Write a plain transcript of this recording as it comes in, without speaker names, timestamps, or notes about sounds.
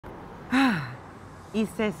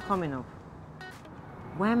Easter is coming up.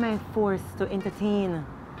 Why am I forced to entertain?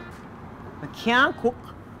 I can't cook.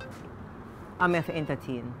 I'm here to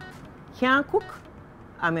entertain. Can't cook.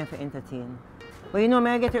 I'm here to entertain. But you know,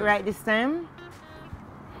 may I get it right this time?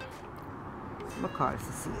 I'm gonna call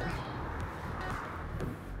Cecile.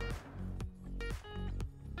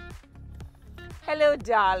 Hello,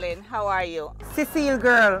 darling. How are you? Cecile,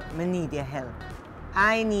 girl, I need your help.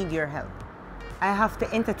 I need your help. I have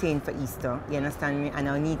to entertain for Easter, you understand me? And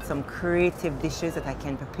I need some creative dishes that I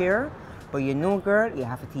can prepare. But you know, girl, you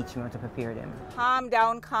have to teach me how to prepare them. Calm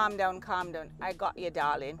down, calm down, calm down. I got you,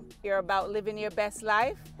 darling. You're about living your best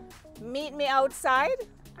life. Meet me outside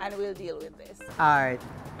and we'll deal with this. All right.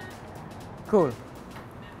 Cool.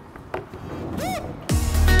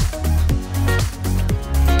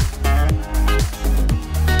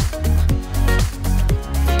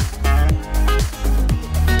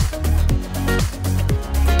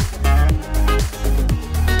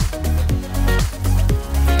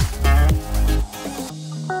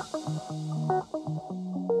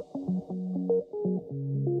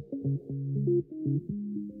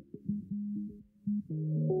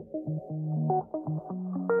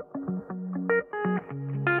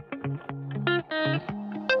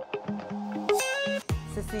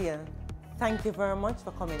 Cecile, thank you very much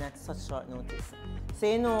for coming at such short notice. So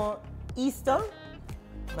you know, Easter,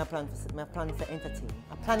 my plan for entertaining.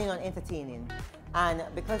 I'm planning on entertaining. And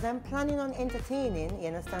because I'm planning on entertaining, you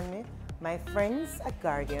understand me? My friends at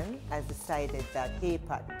Guardian has decided that, hey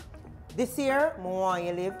Pat, this year, I want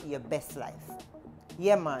you live your best life.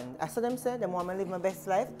 Yeah man, I saw them say, they want me to live my best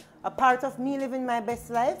life. A part of me living my best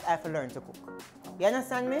life, I have to learn to cook. You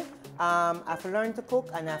understand me? I have to learn to cook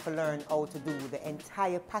and I have to learn how to do the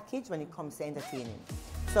entire package when it comes to entertaining.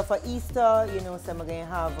 So for Easter, you know, so I'm going to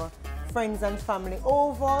have friends and family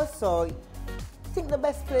over, so I think the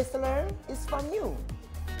best place to learn is from you.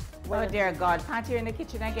 Oh dear God, Pat, you're in the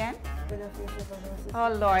kitchen again? Oh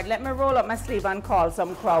Lord, let me roll up my sleeve and call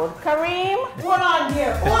some crowd. Kareem! Hold on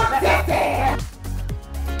here, what's it?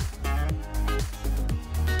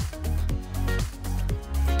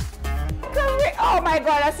 Oh my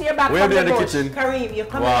God, I see your back We're from the in the bush. kitchen. Kareem, you're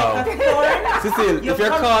coming Wow. like a thorn. Cecile, if you're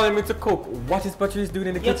calling me to cook, what is Patrice doing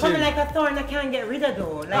in the You're kitchen? coming like a thorn I can't get rid of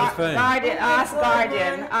though. Like, That's fine. Guardian, ask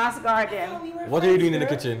Guardian, ask Guardian. What are you doing in the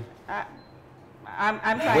kitchen? I'm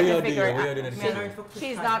What trying you to figure doing? What you it doing in the out. kitchen?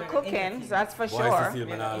 She's not cooking, so that's for Why sure. Cecile,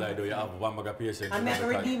 man, I lie, though? You have one bag of patience. I'm going to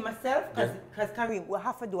redeem myself because Kareem, we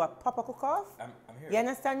have to do a proper cook-off. I'm here. You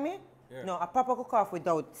understand me? Yeah. No, a proper cook-off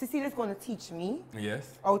without. Cecile is going to teach me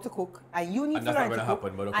Yes. how to cook. And you need And to that's learn not to gonna cook.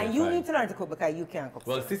 happen, but okay, and you fine. need to learn to cook because you can't cook.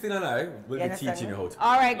 Well, Cecile and I will be understand teaching me? you how to.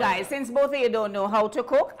 All right, guys, since both of you don't know how to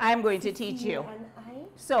cook, I'm going to teach you. And I?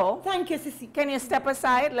 So, Thank you, Cecile. can you step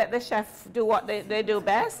aside, let the chef do what they do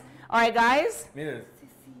best? All right, guys, Yes.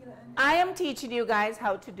 I am teaching you guys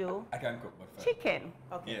how to do I can cook, but fine. chicken.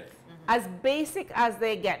 Okay. Yes. As basic as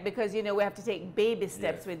they get, because you know we have to take baby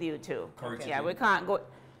steps Yes. with you too. Correct. Yeah, we can't go.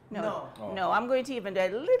 No, No. Oh. no, I'm going to even do a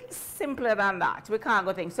little simpler than that. We can't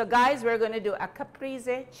go things. So guys, we're going to do a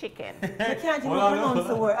caprese chicken. I can't even Hold on, pronounce hold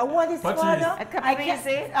the on. word. What is Patrice. father? A caprese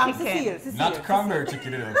chicken. Cecile. Not cranberry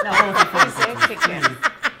chicken, you know. No, caprese chicken.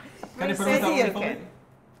 Can you Caprese pronounce that one for me? chicken.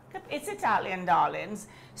 It's Italian, darlings.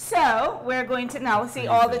 So we're going to now see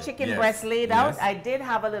all the chicken Yes. breasts laid out. Yes. I did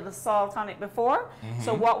have a little salt on it before.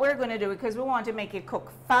 So what we're going to do, because we want to make it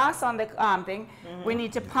cook fast on the thing, we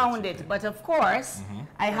need to pound it. But of course,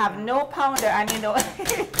 I have no pounder, and you know,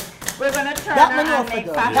 we're going to turn That her me know and for make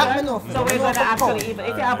though. faster. That me know for. So we're Me know going to for actually, pound. even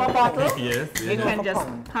if you have a bottle, Yes, you yes. can for just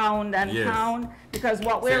pound. pound and Yes. pound. Because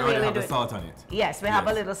what So you we're already really have the doing. salt on it. Yes, we have a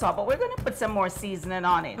Yes. little salt, but we're going to put some more seasoning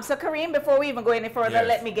on it. So Kareem, before we even go any further, Yes.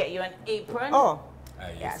 let me get you an apron. Oh,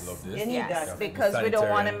 I Yes. love this. You need Yes, that. because we don't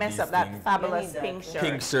want to mess up that You fabulous need that. pink shirt.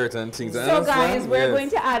 Pink shirt and things. So guys, we're going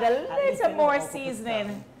to add a least little you more know how to cook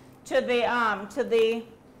seasoning to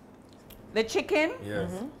the chicken. Yes.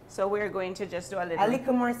 So we're going to just do a a little.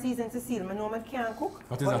 little more seasoned Cecile. I know I can't cook.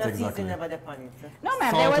 What is but that the exactly? season never depend it. No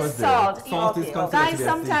man, Salt there was was there. salt. Salt is Okay. considered Guys, to be a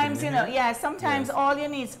sometimes, seasoning, you know, yeah, sometimes Yes. all you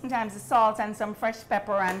need sometimes is salt and some fresh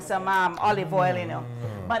pepper and some olive oil, you know.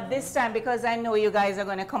 But this time, because I know you guys are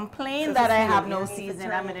going to complain So that I Cecile, have you no need to seasoning,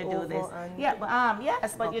 turn I'm going it to do over this. and- Yeah, but,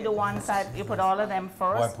 yes, but you Okay. do one side, you put all of them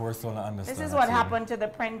Why first. poor soul not understand? This is that what too. happened to the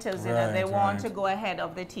printers, you know, they Right, want right. to go ahead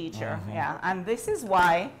of the teacher, yeah. And this is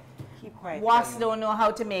why Keep quiet. wasps Kareem. don't know how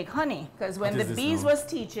to make honey, because when What the is this bees now? was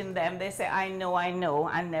teaching them, they say, I know,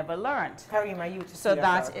 and never learned. Kareem, are you to So see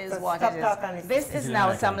that that? is So what stop it talking is. and This is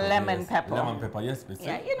now some lemon yes. pepper. Lemon pepper, yes, please.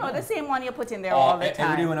 Yeah, you know, the same one you put in there Oh, all the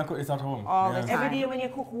every day time. when I cook this at home. All the Yes. time. Every day when you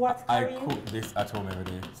cook what, I Kareem? cook this at home every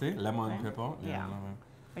day. See, lemon pepper. Yeah. lemon.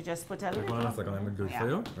 We just put a Like, little. hold on a second, let me do it Yeah. for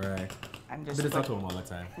you. Right. And Do just this put, at home all the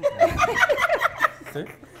time. See?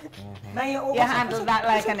 Now you you handle that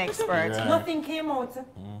like an expert. Yeah. Nothing came out.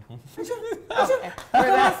 Okay.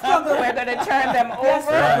 We're gonna turn them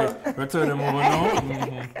over. Right. Return them over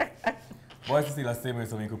now. Why is the same way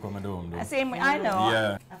so we could come and do them though? Same, I know.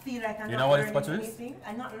 Yeah. I feel like I'm You not know what this learning butcher is? anything.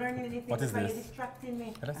 I'm not learning anything. What is because this? You're distracting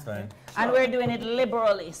me. Yeah, that's fine. And we're doing it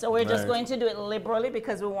liberally. So we're just Right. going to do it liberally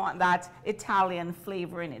because we want that Italian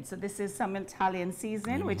flavor in it. So this is some Italian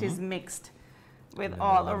seasoning, which is mixed with then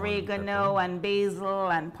all the lemon, oregano pepper. and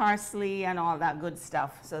basil and parsley and all that good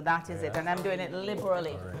stuff. So that is it. And I'm doing it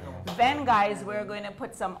liberally. Then, guys, we're going to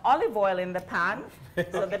put some olive oil in the pan.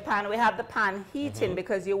 So the pan, we have the pan heating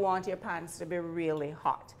because you want your pans to be really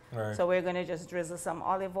hot. Right. So we're going to just drizzle some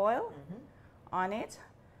olive oil on it.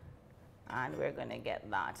 And we're going to get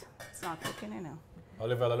that. It's not cooking, you know.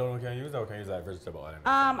 Olive oil alone we can use, or we can use like vegetable oil?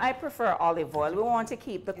 I prefer olive oil. We want to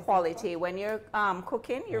keep the quality. When you're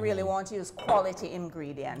cooking, you really want to use quality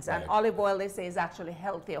ingredients. And Right. olive oil, they say, is actually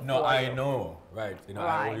healthier No, for I you. know, right? You know, I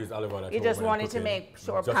Right. will use olive oil at You home just when I'm wanted to cooking. make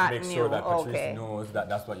sure just Pat make sure knew. that Patrice Okay. knows that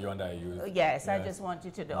that's what you and I use. Yes, I Yeah. just want you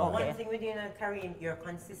to do. Right. Okay. One thing we did in Kareem, you're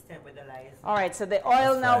consistent with the lies. All right. So the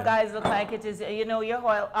oil That's now, fine. guys, look like it is. You know, your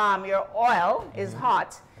oil is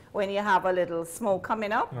hot when you have a little smoke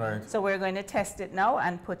coming up. Right. So we're going to test it now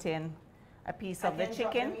and put in a piece of the can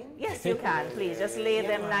drop chicken. them in? Yes, you can. Please just lay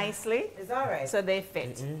them nicely It's all right. so they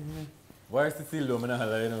fit. Why is Cecile low? You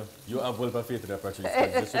know, you have full faith in the Patrice.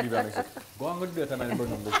 Just should be very sure. Go on, go do that, and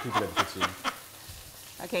burn the people at the kitchen.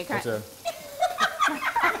 Okay, Gotcha.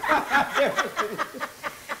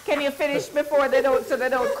 can you finish before they don't, so they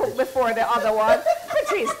don't cook before the other one?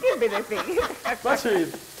 Patrice, give me the thing.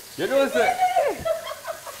 Patrice, you know what?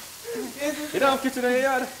 You don't have kitchen in your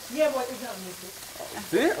yard? Yeah, but it's not missing.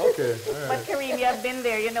 See? Okay. All But right. Kareem, you have been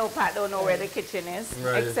there. You know Pat don't know where the kitchen is,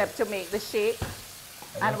 Right. except to make the shape.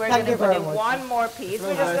 And we're Thank going to you put very in much. one more piece. We're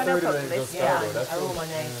Nice, just going to already cook when it this. just Yeah. started. That's Aroma cool.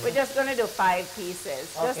 nice. We're just going to do 5 pieces,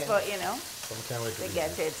 just Okay. for, you know, So I can't wait to do get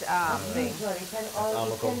this. it thing. Sorry, can I'm a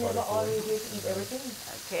never comfort always eat everything?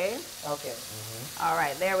 Okay. Okay. All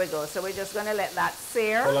right, there we go. So we're just going to let that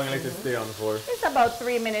sear. How long you like to stay on for? It's about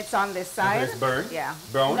 3 minutes on this side. it's burnt? Yeah.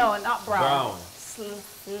 Brown? No, not brown. Brown.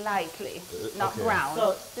 Slightly. Not okay. brown.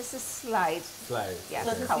 So- this is slight. Slide. Yeah,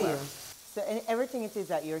 So to color. see, so everything it is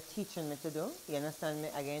that you're teaching me to do, you understand me?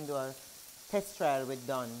 Again, do a test trial with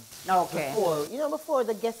Don. Okay. Before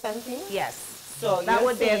the guests and things. Yes. So That you're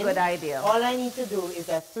would be a saying good idea. All I need to do is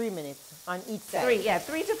 3 minutes on each side.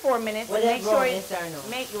 3 to 4 minutes. Whether Make sure brown it is or no.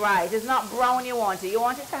 make right. It's not brown you want it. You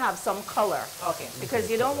want it to have some color. Okay. Because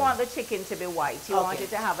you don't want the chicken to be white. You want Okay. it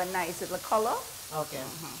to have a nice little color. Okay.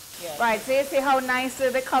 Yeah. Right, so you see how nicely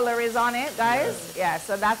the color is on it, guys? Yeah,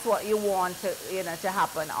 so that's what you want to, to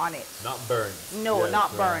happen on it. Not burned. No, Yes,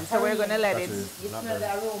 not burned. So we're going to let it. Patrice, You not smell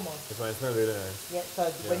burned. the aroma. It's when I smell it. Yeah, so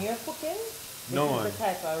when you're cooking, this No, is man. the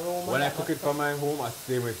type of aroma. When I that cook it from my home, I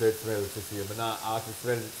same way it smells to see, but not I to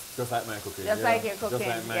smell just like my cooking. Just yeah. like your cooking, Just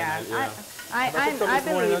like mine, yeah. yeah. I cooked some I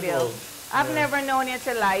this morning believe as well. you. I've Yeah. never known you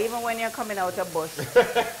to lie, even when you're coming out of bush.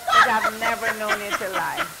 Like, I've never known you to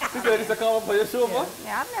lie. This is a come up for your show, man.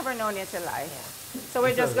 Yeah, I've never known you to lie. So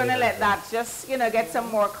we're just going to let that just, get some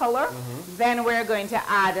more color. Then we're going to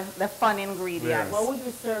add the fun ingredients. Yes. What would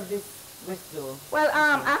you serve this with though? Well,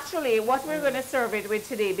 actually, what we're going to serve it with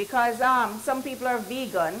today, because some people are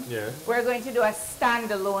vegan, Yeah. we're going to do a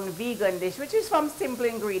standalone vegan dish, which is from simple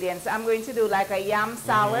ingredients. I'm going to do like a yam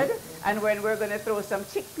salad, and we're going to throw some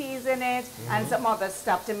chickpeas in it and some other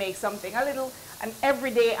stuff to make something an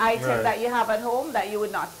everyday item Right. that you have at home that you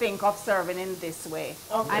would not think of serving in this way.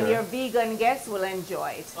 Okay. And your vegan guests will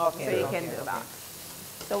enjoy it. Okay, So you okay, can do okay. that.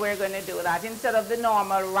 So we're going to do that. Instead of the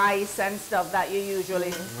normal rice and stuff that you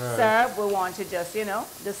usually serve, we want to just,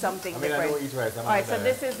 do something I mean, I different. don't eat rice. I'm All right, not so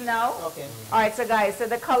this is now. Okay. All right, so guys, so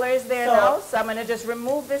the color is there So- now. So I'm going to just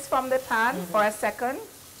remove this from the pan for a second.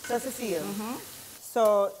 So Cecile,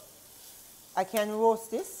 so I can roast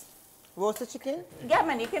this? Roast the chicken? Yeah,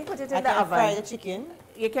 man, you can put it in I the can oven. fry the chicken?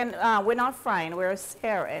 You can, we're not frying, we're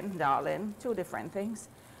searing, darling. 2 different things.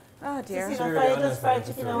 Oh, dear. Cecile, Sure, fry I just fried understand.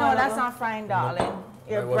 chicken No, a No, while that's ago? not frying, darling.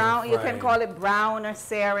 You're That wasn't brown. You can frying. call it brown or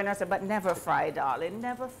searing or something, but never fry, darling.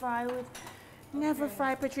 Never fry with. Never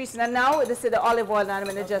fry, Patrice. Now this is the olive oil, and I'm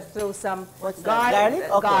going to just throw some What's that? garlic.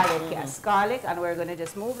 Garlic? Okay. Garlic, yes, garlic, and we're going to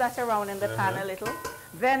just move that around in the pan a little.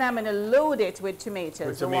 Then I'm going to load it with tomatoes.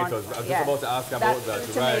 With The one- tomatoes. I was yeah. just about to ask about that.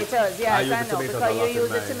 Tomatoes, right. yes, I use I the know, tomatoes because a lot you use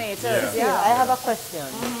in the mine. tomatoes, Yeah. yeah. I have a question.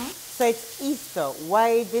 So it's Easter. Why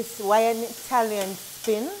an Italian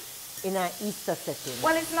spin in an Easter setting?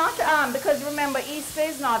 Well, it's not, because remember, Easter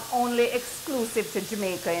is not only exclusive to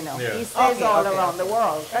Jamaica, you know. Yeah. Easter is all around the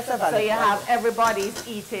world. That's a So valid you point. have everybody's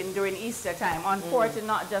eating during Easter time. Unfortunately,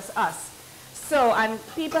 not just us. So, and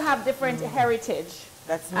people have different heritage.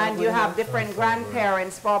 That's not And good you have enough. different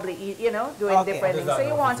grandparents probably, you know, doing Okay. different Does things. that So you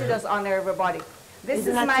not want to the just honor everybody. This Isn't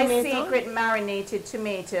is that my tomato? secret marinated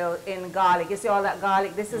tomato in garlic. You see all that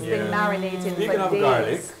garlic? This has been marinated Speaking for of days.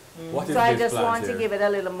 garlic, what is So I this just plant want to here? give it a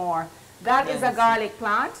little more. That is a Nice. garlic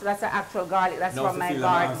plant. That's an actual garlic. That's Now, from my Cecilia,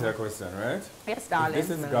 let me answer garden. your question, right? Yes, If darling. this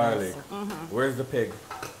is garlic. Where's the pig?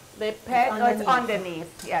 The pet, oh, it's underneath.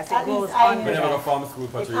 underneath. Yes, it At goes least I We know. never go underneath. farm school,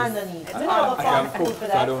 It's Patrice. underneath. It's I know on- how I farm can food cook, for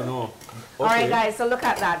so I that. don't know. All right, Okay. guys, so look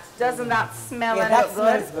at that. Doesn't that smell Yeah, and that look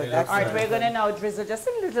good? smells good. It That's looks All right, nice. we're going to now drizzle just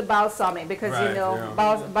a little balsamic because, you Right, know,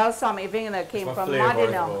 yeah. balsamic vinegar came for from flavor as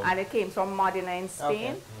Modena, well. and it came from Modena in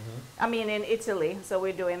Spain. I mean, in Italy. So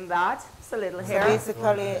we're doing that. It's a little So here.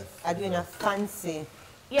 basically, I'm doing a fancy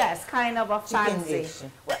Yes, kind of a chicken fancy. dish.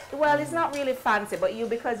 Well, it's not really fancy, but you,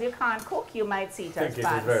 because you can't cook, you might see it as Think it is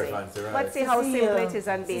fancy. very fancy, right. But see how Cecilia, simple it is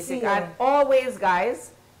and basic. Cecilia. And always,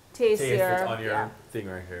 guys, taste Taste your, it on your yeah, thing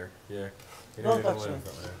right here. Yeah. You Don't know touch what me. it's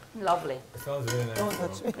on there. lovely. It sounds really nice. Don't though.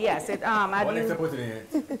 touch me. Yes, it, What I'd next to use, put in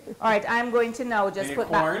it? all right, I'm going to now just Any put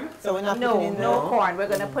back, corn? So we're not no, putting in no the... corn. We're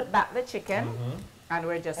going to put back the chicken, and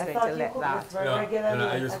we're just I going thought to you let cooked that. this very No, regularly. no,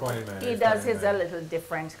 I use corn in mine. He does his a little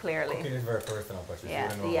different, clearly. Cooking is very personal, Patrice. Yeah, You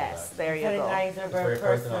don't know yes, that. there you Very go. nice and It's very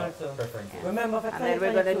personal too. preference. Remember, for And then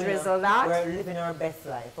we're gonna 2022, drizzle that. We're living our best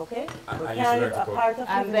life, okay? I We used to can't learn live to a cook. part of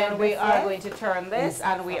And living then our we best are life. going to turn this,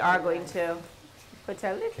 and we are going to put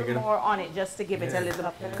a little Chicken. more on it just to give it a Yeah.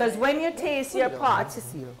 little. Because when you taste your pot,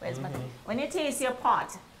 Cecile. where's my, when you taste your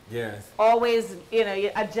pot, Yes. always, you know,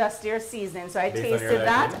 you adjust your seasoning. So I Based on your tasted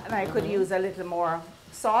that, liking. and I could use a little more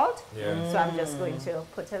salt. Yeah. So I'm just going to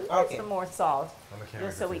put a little Okay. more salt, On the camera,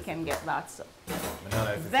 just so we Patrice. can get that. So.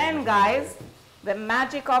 Banana is the Then, same. guys, the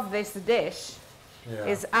magic of this dish Yeah.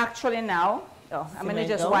 is actually now, oh, I'm going to Simmer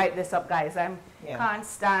just down? wipe this up, guys. I Yeah. can't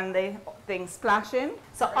stand the thing splashing.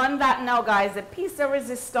 So on that now, guys, the piece de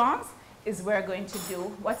resistance is we're going to do,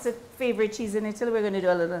 what's the favorite cheese in Italy? We're going to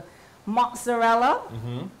do a little mozzarella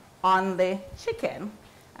on the chicken.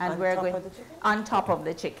 And On we're top going of the chicken? on top of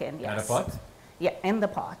the chicken, yes. And a pot? Yeah, in the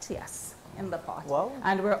pot, yes, in the pot. Wow.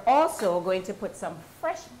 And we're also going to put some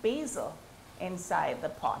fresh basil inside the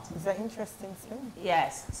pot. It's an interesting spin.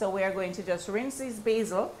 Yes, so we are going to just rinse this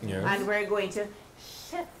basil, Yes. and we're going to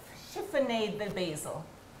chiffonade the basil.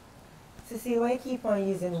 Cecile, why you keep on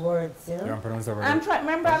using words, you You know? don't pronounce it I'm right. trying,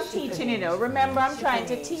 remember I'm teaching, you know, remember I'm trying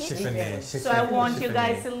to teach. Chiffonade. So I want you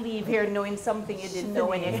guys to leave here knowing something you didn't know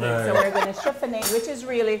when you came. So we're going to chiffonade, which is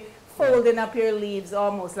really folding up your leaves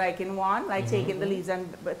almost like in one, like taking the leaves and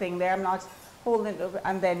thing there. I'm not holding it over,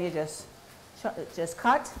 and then you just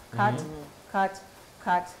cut, cut, cut,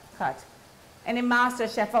 cut, cut. Any master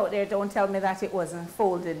chef out there, don't tell me that it wasn't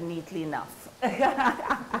folded neatly enough.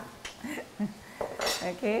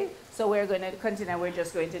 Okay, so we're going to continue. We're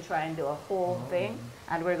just going to try and do a whole thing,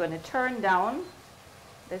 and we're going to turn down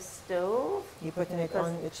the stove. You're putting it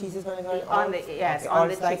on, the cheese is going to go On the, yes, okay, on all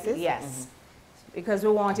the slices? chicken, yes. Because we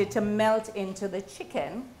want it to melt into the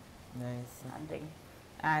chicken. Nice.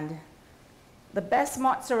 And the best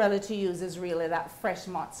mozzarella to use is really that fresh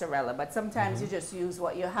mozzarella, but sometimes you just use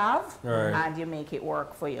what you have Right. and you make it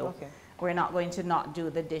work for you. Okay. We're not going to not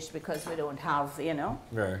do the dish because we don't have, you know,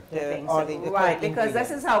 Right. the things. all So- the right, correct because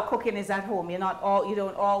this ingredients. is how cooking is at home. You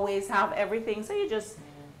don't always have everything, so you just,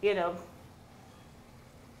 you know,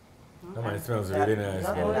 No, man, it smells That- really nice.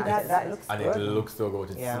 Not man. only that looks And good. it looks so good.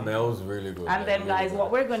 It Yeah. smells really good. and man, then really guys, good.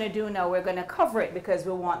 what we're going to do now, we're going to cover it because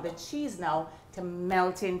we want the cheese now to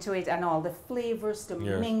melt into it and all the flavors to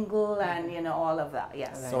Yes. mingle and, you know, all of that,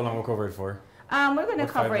 yes. So long we'll cover it for? We're going to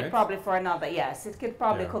What, 5 cover it minutes? probably for another, yes, it could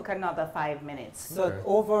probably Yeah. cook another 5 minutes. So Okay.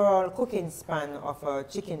 overall cooking span of a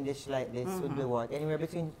chicken dish like this would be what? Anywhere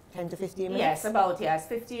between 10 to 15 minutes? Yes, about, yes,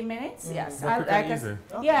 15 minutes, yes. That's quick and easy.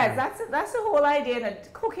 Yeah, that's the whole idea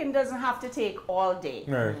that cooking doesn't have to take all day.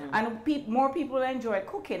 Right. And more people enjoy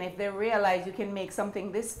cooking if they realize you can make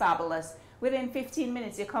something this fabulous. Within 15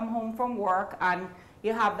 minutes, you come home from work and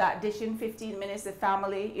you have that dish in 15 minutes. The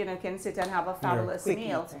family, you know, can sit and have a fabulous Quick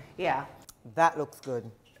meal. eat. Yeah. That looks good.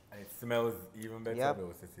 And it smells even better Yep.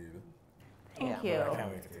 though, Cecile. Thank Yeah. I you. can't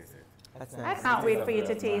wait to taste it. That's I nice. can't wait for you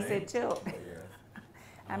to taste it too. Yeah.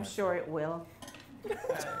 I'm sure it will.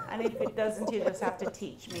 And if it doesn't, you just have to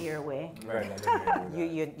teach me your way. Right, I didn't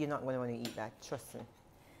do that. You're not going to want to eat that, trust me.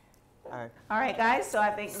 All right. All right, guys, so I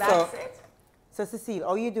think that's it. So Cecile,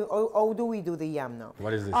 how do we do the yam now?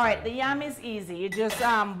 What is this? All right, the yam is easy. You just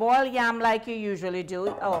boil yam like you usually do.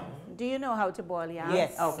 Oh, do you know how to boil yam?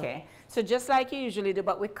 Yes. Okay. So just like you usually do,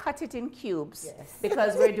 but we cut it in cubes Yes.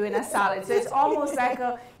 because we're doing a salad. So it's almost like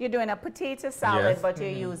you're doing a potato salad, Yes. but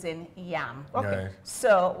you're using yam. Okay.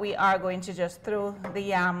 So we are going to just throw the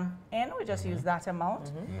yam in. We just use that amount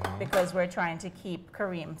because we're trying to keep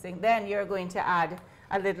Kareem. So then you're going to add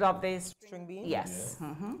a little of this. String beans? Yes.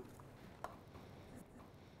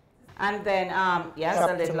 And then, yes,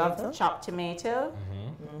 Chopped a little tomato. of chopped tomato.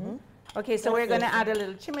 Okay, so we're going to add a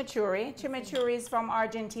little chimichurri. Chimichurri is from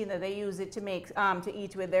Argentina. They use it to make to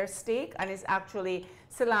eat with their steak, and it's actually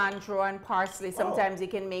cilantro and parsley. Sometimes you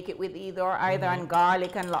can make it with either and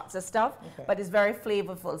garlic and lots of stuff, but it's very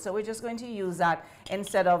flavorful. So we're just going to use that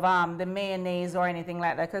instead of the mayonnaise or anything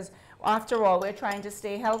like that, because after all, we're trying to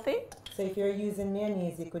stay healthy. So if you're using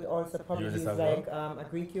mayonnaise, you could also probably Use this use as well? like a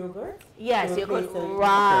Greek yogurt. Yes, to you could. replace the-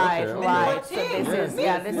 Right, Okay, okay. right. So this is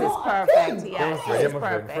this is perfect. Yeah, this is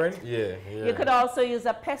perfect. Yeah, yeah. You could also use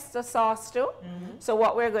a pesto sauce too. So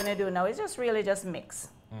what we're going to do now is just really just mix.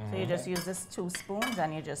 So you just use this 2 spoons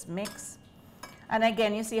and you just mix. And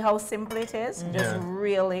again, you see how simple it is? Just Yeah.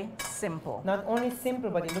 really simple. Not only simple,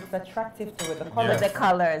 but it looks attractive too with the color. With the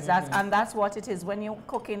colors, and that's what it is. When you're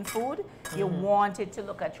cooking food, you want it to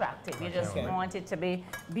look attractive. You just Okay. want it to be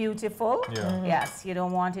beautiful. Yeah. Yes, you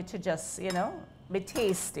don't want it to just, be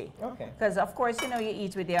tasty. Okay. Because of course, you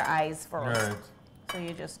eat with your eyes first. Right. So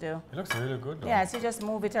you just do. It looks really good though. Yes, you just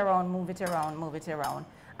move it around, move it around, move it around.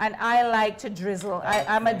 And I like to drizzle.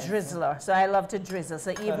 I'm a drizzler, so I love to drizzle. So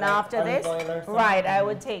even like after olive this, oil or something? right, I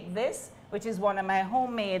would take this, which is one of my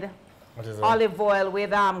homemade What is it? olive oil with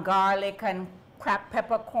garlic and cracked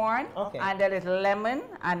peppercorn Okay. and a little lemon,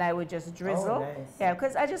 and I would just drizzle. nice. Yeah,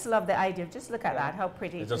 because I just love the idea. Just look at that, how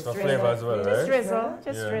pretty. It's just Just for flavor as well, Just right? drizzle,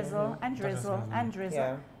 just Yeah. drizzle, and drizzle, and drizzle,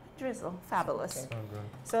 Yeah. drizzle. Fabulous. Oh, good.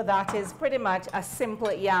 So that is pretty much a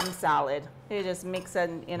simple yam salad. You just mix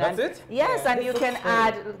and That's it? Yes, Yeah, and this you looks can great.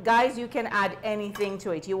 add, guys, you can add anything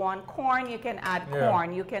to it. You want corn, you can add Yeah.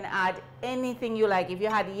 corn. You can add anything you like. If you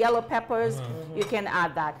had yellow peppers, you can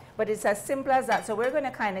add that. But it's as simple as that. So we're going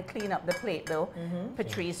to kind of clean up the plate though,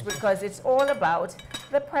 Patrice, because it's all about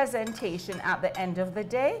the presentation at the end of the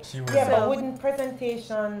day. She was Yeah, but So- wouldn't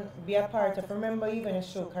presentation be a part of? Remember, you're going to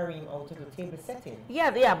show Kareem how to do table setting.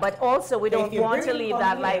 Yeah, but also we So if don't you want to really leave come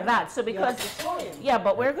that like here, that. So you have because to show him. yeah,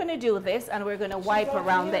 but we're going to do this and we're going to wipe got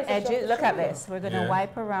around here, the so she has edges. to Look show at you. this. We're going to Yeah.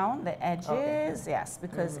 wipe around the edges. Yes,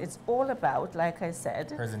 because it's all about, like I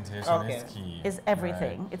said, Presentation Okay. is key. is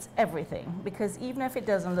everything. It's everything. Because even if it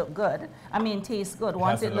doesn't look good, tastes good.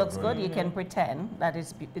 Once to it look looks good. good, you can pretend that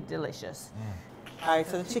it's delicious. All right,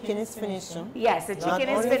 so the chicken is finished. Yes, the Not chicken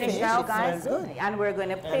is only finished finished, now, it guys, smells good. and we're going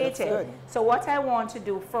to plate looks it. good. So what I want to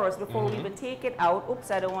do first, before we even take it out,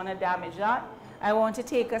 oops, I don't want to damage that. I want to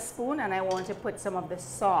take a spoon and I want to put some of the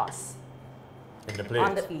sauce In the plate.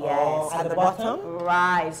 on the Oh, at the bottom?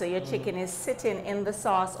 Right, so your chicken is sitting in the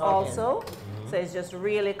sauce also. So it just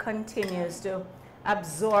really continues to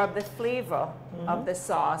absorb the flavor of the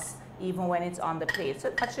sauce even when it's on the plate. So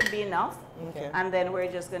that should be enough. Okay. And then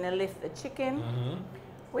we're just going to lift the chicken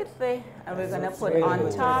with and we're going to It's put really on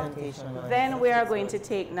good top. presentation, man. Then we are going to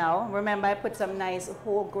take now, remember I put some nice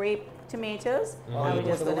whole grape tomatoes, and you we're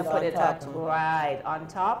just put going to those put on it top, up right on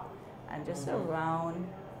top and just around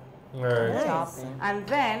Right. Nice. top. And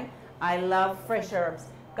then I love fresh herbs.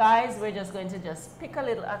 Guys, we're just going to just pick a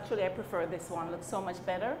little, actually I prefer this one, looks so much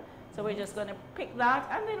better. So we're just going to pick that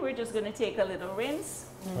and then we're just going to take a little rinse.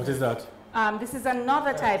 What is that? This is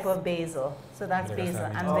another type of basil. So that's Like a basil.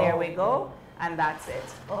 salad. And there we go. And that's it.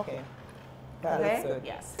 Okay. That looks Okay? good.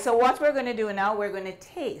 Yes. So what we're going to do now, we're going to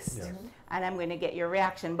taste. Yeah. And I'm going to get your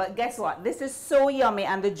reaction. But guess what? This is so yummy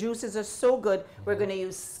and the juices are so good. We're going to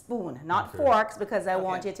use spoon, not Okay. forks, because I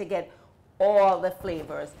want you to get all the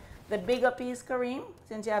flavors. The bigger piece, Kareem,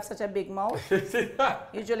 since you have such a big mouth.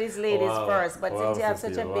 Usually it's ladies Wow. first, but Wow, since you have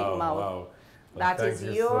such a Cecile. big Wow, mouth, wow. Well, that thank is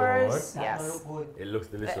you so yours. much. Yes. It looks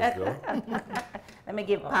delicious though. Let me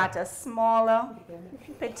give Pat a smaller,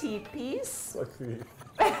 petite piece.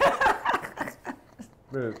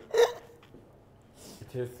 Babe, it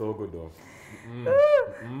tastes so good though.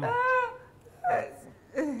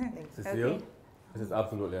 Cecile, Okay. this is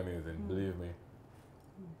absolutely amazing. Believe me.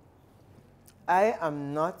 I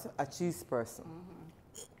am not a cheese person.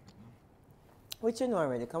 Which you know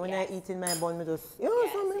already. Come when I eat in my bun, me just,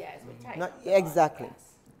 something. Not exactly.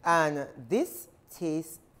 And this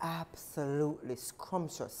tastes absolutely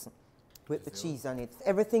scrumptious with the cheese on it.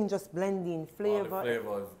 Everything just blending flavor.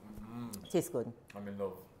 flavors. Tastes good. I'm in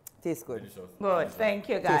love. Tastes good. Good, thank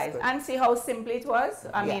you guys. good. And see how simple it was?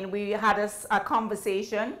 I Yeah. mean, we had a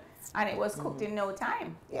conversation and it was cooked in no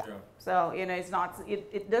time. Yeah. So, you know, it's not,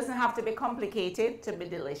 it doesn't have to be complicated to be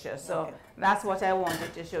delicious. So Okay. that's what I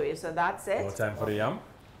wanted to show you. So that's More it. time for the yam?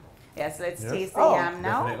 Yes, let's Yes. taste the Oh, yam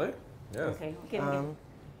now. Definitely. Yes. Okay, we can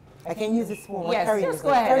I can use a spoon. What yes, Karim just is go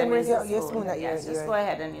doing. ahead Karim, and where's use the your spoon. spoon that Yes, you're just go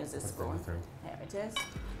ahead and use the spoon. Through. Here it is.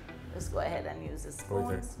 Just go ahead and use the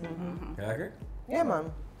What is spoon. it? You like it? Yeah,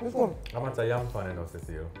 man. Which one? I'm not a yam fan enough,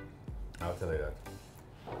 Cecile. I'll tell you that.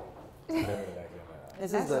 I don't really like yam. This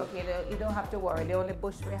is That's good. okay. You don't have to worry. The only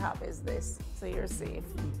bush we have is this, so you're safe.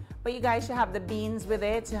 But you guys should have the beans with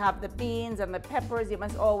it. You have the beans and the peppers. You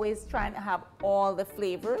must always try and have all the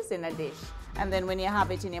flavors in a dish. And then when you have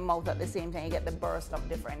it in your mouth at the same time, you get the burst of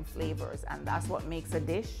different flavors, and that's what makes a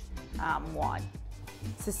dish one.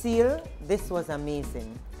 Cecile, this was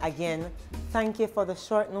amazing. Again, thank you for the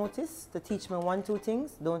short notice to teach me 1, 2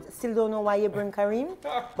 things. Still don't know why you bring Karim,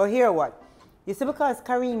 but here what? You see, because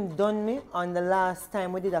Karim done me on the last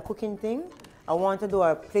time we did a cooking thing, I want to do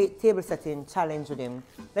a table setting challenge with him.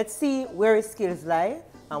 Let's see where his skills lie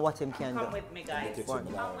and what him can do. Come with me, guys. One.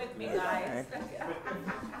 Come with me, guys.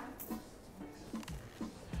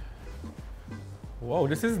 Wow,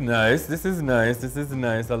 this is nice. This is nice. This is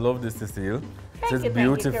nice. I love this, Cecile. This is Thank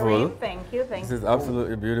beautiful. you, Kareem. Thank you, thank This you. is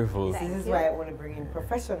absolutely beautiful. This is why I want to bring in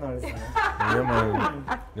professionals. Yeah,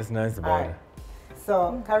 man. That's nice about Alright. it.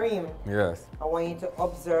 So, Karim, Yes. I want you to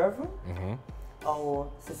observe Mm-hmm.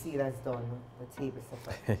 how Cecile has done the table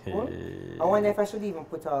setup. Cool? I wonder if I should even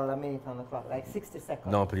put all a minute on the clock, like 60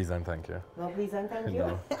 seconds. No, please and thank you. No, please and thank you.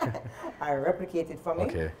 No. I replicate it for me.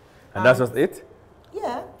 Okay. And that's just it?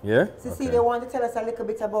 Yeah. Yeah? Cecile, Okay. you want to tell us a little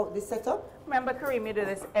bit about the setup? Remember, Kareem, you do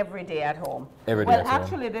this every day at home. Every day Well, at home.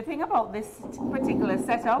 actually, the thing about this particular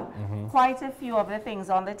setup, quite a few of the things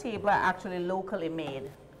on the table are actually locally made.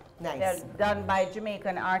 Nice. They're done by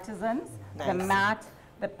Jamaican artisans. The Nice. mat,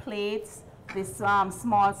 the plates, this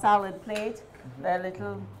small salad plate, the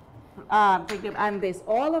little thing, and this,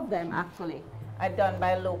 all of them actually are done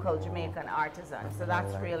by local Jamaican artisans. So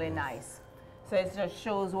that's really nice. So it just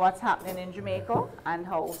shows what's happening in Jamaica and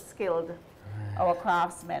how skilled our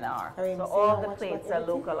craftsmen are. Kareem, So see all how the much plates about are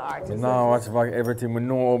local artisans. Now watch back everything. We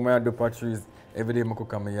know how I do Patrice. Every day I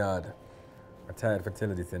cook on my yard. I'm tired for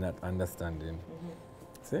telling this and not understanding.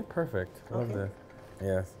 See? Perfect. Love Okay. that.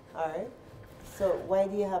 Yes. All right. So why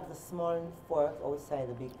do you have the small fork outside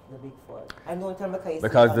the big fork? And don't tell me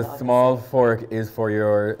Because the the small fork is for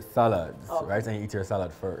your salads, Okay. right? And you eat your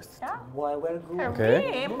salad first. Yeah. Boy, well good.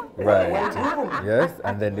 Okay. Kareem. Right. Well Yes,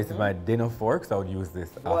 and then this is my dinner fork, so I would use this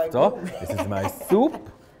Boy, after. good. This is my soup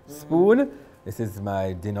spoon. This is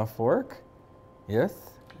my dinner fork. Yes.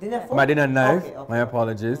 Dinner fork? My dinner knife. Okay, okay. My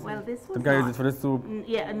apologies. Well, this was Some can use not- it for the soup.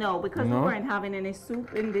 Yeah, no, because No? we weren't having any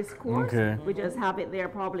soup in this course. Okay. We just have it there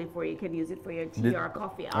probably for you can use it for your tea Did- or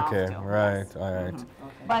coffee Okay, after. right, all right.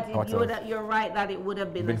 But What you would, else? you're right that it would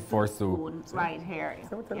have been Been a for soup soup. spoon right here.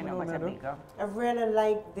 what You know, I but a know. bigger. I really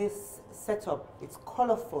like this setup. It's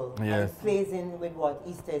colorful. Yes. And it plays in with what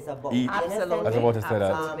Easter is about. Eat. You understand Absolutely. I was about to say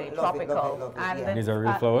that. Absolutely. Love it, Tropical. love it, love it, And yeah. the- These are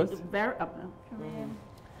real flowers? Very,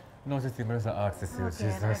 No, just see, there's an ask Cecile,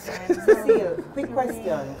 Jesus. Cecile, quick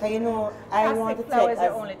question. Can you know, I want to Plastic flowers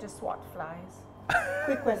check are as only to swat flies.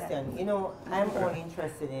 quick question. You know, I'm only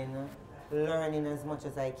interested in learning as much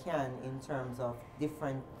as I can in terms of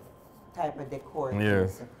different type of decor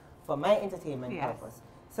Yes. things for my entertainment Yes. purpose.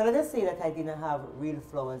 So let us say that I didn't have real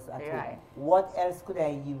flowers at Right. home. What else could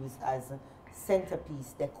I use as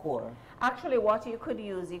centerpiece decor? Actually, what you could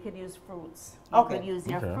use fruits. You Okay. could use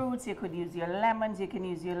your Okay. fruits, you could use your lemons, you can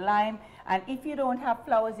use your lime. And if you don't have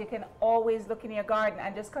flowers, you can always look in your garden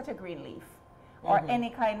and just cut a green leaf. Or any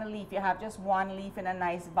kind of leaf. You have just one leaf in a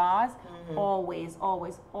nice vase. Always,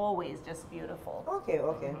 always, always just beautiful. Okay,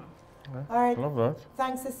 okay. All right. Love that.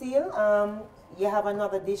 Thanks, Cecile. You have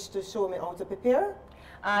another dish to show me how to prepare?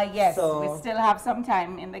 Yes, So- we still have some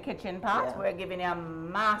time in the kitchen pot. Yeah. We're giving you a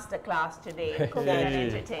master class today in cooking and Yay.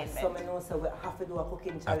 entertainment. So I know, so we have to do a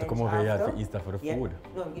cooking challenge I have to come over here after. for Easter for the Yeah. food.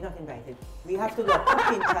 No, you're not invited. We have to do a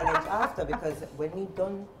cooking challenge after because when we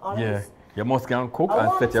done all Yeah. this, You must go and cook I and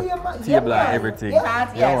want set to your see your ma- table yeah, and man. everything. Yeah.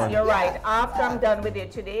 That, Yeah, yes, man. you're right. After I'm done with it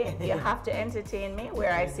today, you have to entertain me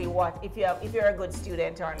where I see what if you're a good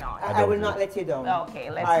student or not. I will not let you down. Okay,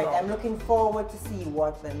 let's All right, go. I'm looking forward to see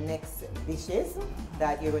what the next dish is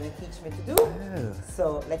that you're going to teach me to do.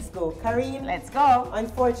 So let's go. Kareem, Let's go.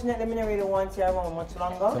 unfortunately, I don't really want you around much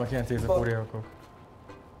longer. So I can't taste the but food here, cook.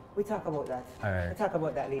 We talk about that. All right. We talk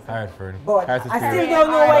about that later. All right, friend. But Hi, I Cecile. still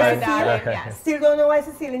don't know All why right, Cecile. darling, yes. Still don't know why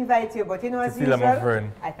Cecile invited you, but you know as Cecile, usual. my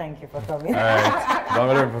friend. I thank you for coming. All right. Go and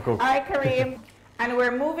learn for cook. All right, Kareem. And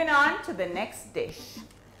we're moving on to the next dish.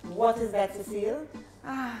 What is that, Cecile?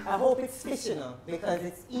 I hope it's fish, you know, because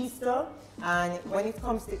it's Easter, and when it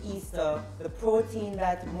comes to Easter, the protein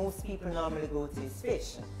that most people normally go to is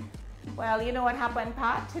fish. Well, you know what happened,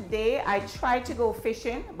 Pat? Today I tried to go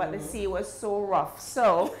fishing, but the sea was so rough.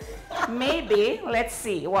 So maybe, let's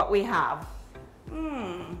see what we have.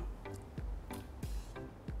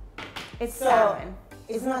 It's salmon.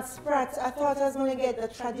 It's not sprat. I thought I was going to get the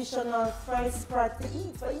traditional fried sprat to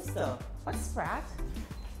eat for Easter. What's sprat?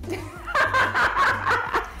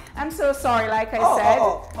 I'm so sorry, like I said.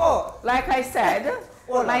 Like I said,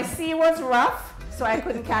 my sea was rough, so I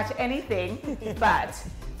couldn't catch anything, but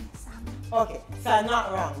okay, so I'm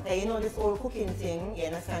not wrong. You know this whole cooking thing, you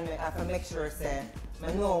understand, I have to make sure say,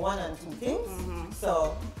 I know one and two things.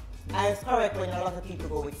 So I was correct when a lot of people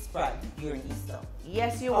go with sprat during Easter.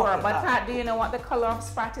 yes, you were. But Pat, do you know what the color of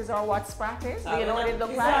sprat is or what sprat is? Do you know what it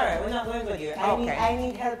looks it's like? Alright, we're not going to go there. I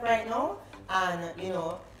need help right now, and you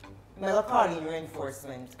know, I'm going to call in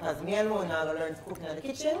reinforcement, because me and Mona are going to learn to cook in the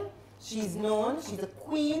kitchen. She's a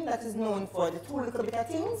queen that is known for the two little bit of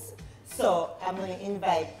things. So I'm going to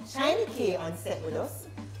invite China K on set with us,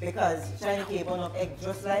 because China K bun up egg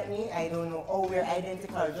just like me. I don't know how we're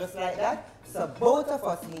identical just like that. So both of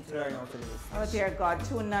us need to learn how to do this. Oh dear God,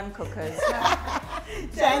 two non-cookers.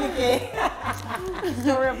 China K.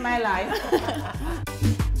 Story of my life.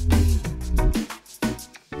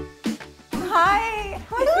 Hi.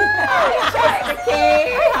 China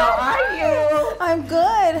K, how are you? I'm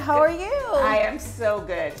good. How are you? I am so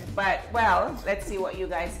good. But, well, let's see what you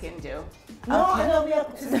guys can do. No, we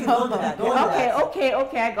have to don't do that. Don't do that.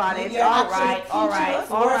 Okay, I got it. You're All actually right, all teaching right,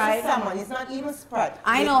 us all versus right. salmon. It's not even sprat.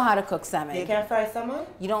 I know how to cook You salmon. can fry salmon?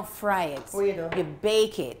 You don't fry it. What you do? You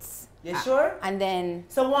bake it. You sure? And then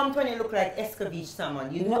So 120 look like escovitch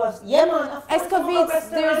salmon. You know, yeah man, of course, some escovitch, restaurants-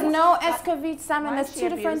 there's no escovitch salmon. Why That's is she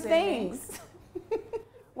two different abusing me? things.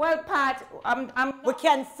 Well, Pat, We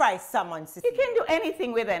can fry salmon, sister. you can do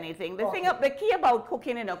anything with anything. The key about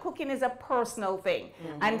cooking, you know, cooking is a personal thing,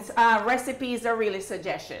 and recipes are really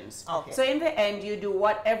suggestions. Okay. So in the end, you do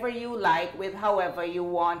whatever you like with however you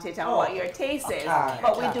want it and what your taste is. Okay.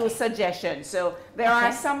 But we do suggestions. So there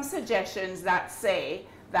are some suggestions that say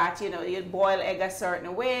that, you know, you boil egg a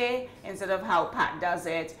certain way instead of how Pat does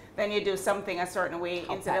it. Then you do something a certain way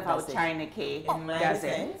instead of how does it. China K In my does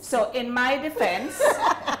defense. it. So in my defense,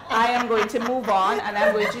 I am going to move on and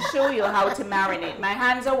I'm going to show you how to marinate. My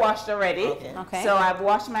hands are washed already. Okay. So I've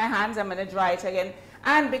washed my hands. I'm going to dry it again.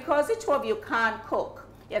 And because the two of you can't cook,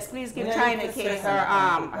 yes, please give Yeah, China you can K say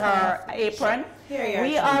her apron. Here you are,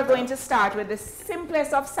 We China. are going to start with the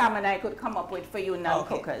simplest of salmon I could come up with for you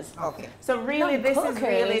non-cookers. Okay. So really, this is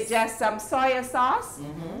really Non-cookers. just some soy sauce,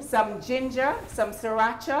 some ginger, some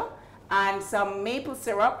sriracha, and some maple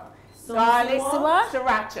syrup, garlic,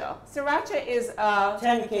 sriracha. Sriracha is a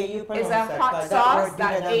China K, you pronounce is a that, hot 'cause sauce word that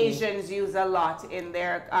bigger than me. Asians use a lot in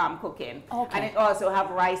their cooking. Okay. And it also have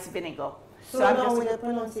rice vinegar. So I'm now just with the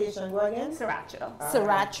pronunciation, go again? sriracha.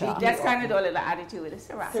 Sriracha. Just kind of do a little attitude with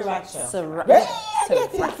the sriracha. Sriracha. So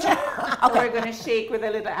we're going to shake with a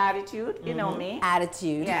little attitude, you know me.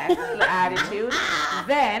 Attitude. Yes, little attitude.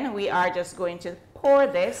 Then we are just going to pour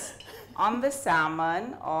this on the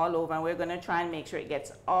salmon all over, and we're going to try and make sure it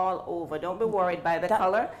gets all over. Don't be worried by the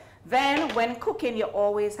color. Then when cooking, you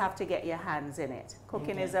always have to get your hands in it.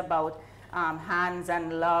 Cooking is about hands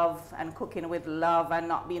and love, and cooking with love, and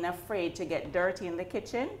not being afraid to get dirty in the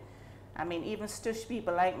kitchen. I mean, even stush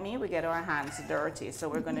people like me, we get our hands dirty. So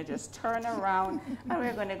we're going to just turn around and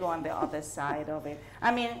we're going to go on the other side of it.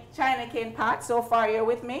 I mean, China Cane Pat, so far you're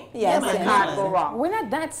with me? Yes, You yes. can't go wrong. We're not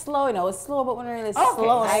that slow, you know. It's slow, but we're not really Okay,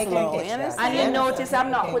 slow. I can slow. catch You that. understand? And you Yeah, notice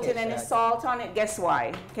I'm not okay, putting okay, any sure. salt on it. Guess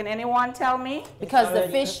why? Can anyone tell me? Because the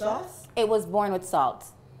Already fish, sauce? it was born with salt.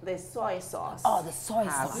 The soy sauce. Oh, the soy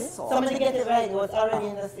has sauce. salt. Somebody get it right. It was already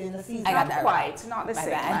in the season. I got Not that quite, not the My same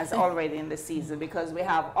bad. as already in the season, because we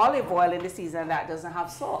have olive oil in the season that doesn't have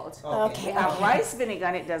salt. Okay. We have rice vinegar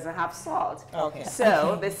and it doesn't have salt. Okay.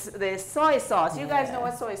 So the soy sauce, you guys know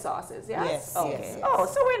what soy sauce is, yes? Yes, Okay. yes, yes. Oh,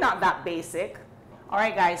 so we're not that basic. All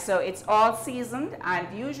right, guys, so it's all seasoned, and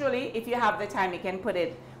usually if you have the time, you can put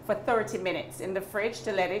it for 30 minutes in the fridge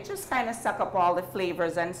to let it just kind of suck up all the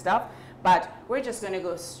flavors and stuff. But we're just going to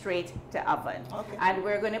go straight to oven. Okay. And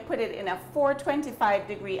we're going to put it in a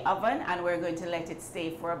 425-degree oven, and we're going to let it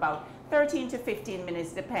stay for about 13 to 15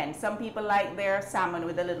 minutes, depends. Some people like their salmon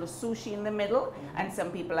with a little sushi in the middle, and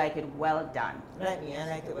some people like it well done. Like me, I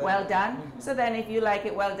like it Well done. So then if you like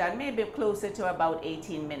it well done, maybe closer to about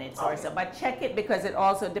 18 minutes or so. But check it, because it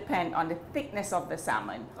also depends on the thickness of the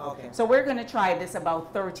salmon. Okay. So we're going to try this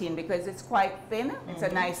about 13 because it's quite thin. It's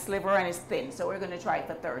a nice sliver and it's thin. So we're going to try it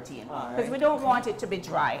for 13 All because right. we don't want it to be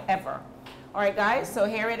dry ever. All right, guys, so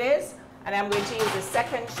here it is. And I'm going to use the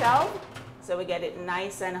second shelf. So we get it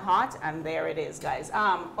nice and hot, and there it is, guys.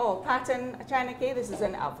 Oh, pattern China K, this is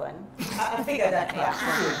an oven. I figured that. Yeah.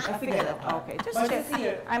 I figured that. Okay, just But check. you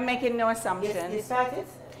see, I'm making no You assumptions. started?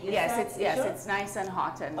 Yes, Sure? it's nice and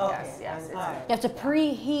hot, and Okay. yes. It's, Alright. You have to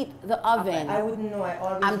preheat the oven. I wouldn't know. I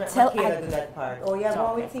always I'm let tell- Michaela I- do that part. Oh, yeah, Okay.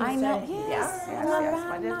 well, we think I know, Chinese. yes. yes, Not yes, bad,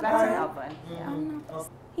 but not that's an bad. oven.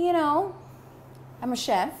 Yeah. You know, I'm a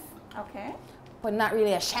chef, Okay. but not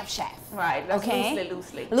really a chef. Right. That's Okay.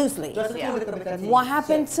 Loosely. Loosely. Just Yeah. a little bit of What tea.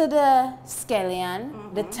 happened to the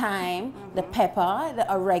scallion, the thyme, the pepper,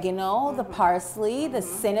 the oregano, the parsley, the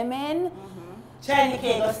cinnamon, China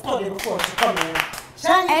cake was study before she come in.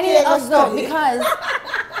 China any cake was of those? study. Because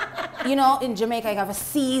you know, in Jamaica, you have to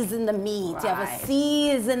season the meat, you have Right. to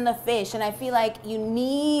season the fish, and I feel like you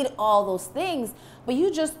need all those things. But you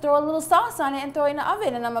just throw a little sauce on it and throw it in the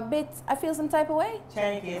oven, and I feel some type of way.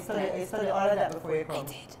 China cake, study all of that before you come.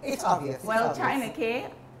 did. It's obvious. It's Well, obvious. China K,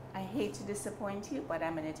 I hate to disappoint you, but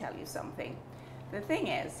I'm going to tell you something. The thing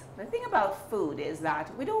about food is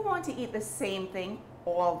that we don't want to eat the same thing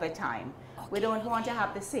all the time. We don't want to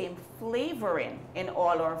have the same flavoring in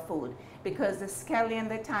all our food, because the scallion,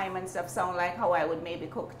 the thyme and stuff sound like how I would maybe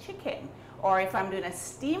cook chicken. Or if I'm doing a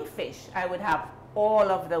steamed fish, I would have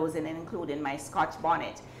all of those in it, including my Scotch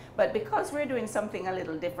bonnet. But because we're doing something a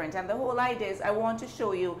little different, and the whole idea is I want to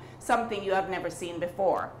show you something you have never seen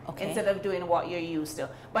before, Okay. instead of doing what you're used to.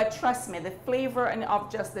 But trust me, the flavor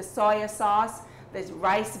of just the soy sauce, the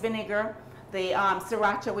rice vinegar, the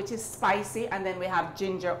sriracha, which is spicy, and then we have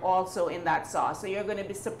ginger also in that sauce. So you're going to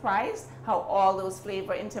be surprised how all those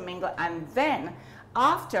flavor intermingle. And then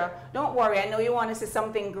after, don't worry, I know you want to see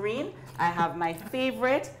something green. I have my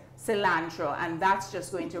favorite, cilantro, and that's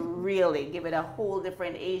just going to really give it a whole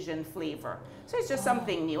different Asian flavor. So it's just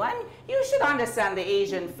something new, and you should understand the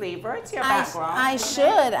Asian flavor. It's your background. I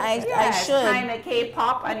should. I Yes, should. kind of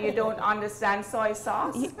K-pop, and you don't understand soy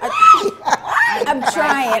sauce. I'm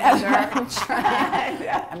trying. I'm trying.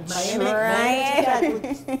 Yeah. Soy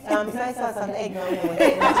sauce and egg now.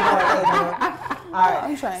 All right.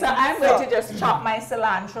 I'm trying. So I'm going to just chop my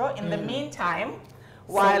cilantro in the meantime,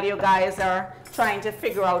 while you guys are trying to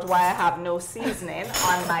figure out why I have no seasoning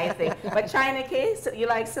on my thing. But China Case, you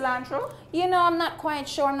like cilantro? You know, I'm not quite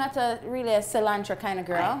sure. I'm not really a cilantro kind of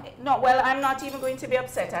girl. No, well, I'm not even going to be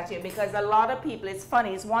upset at you, because a lot of people, it's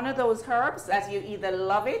funny, it's one of those herbs that you either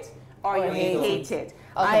love it or you hate it.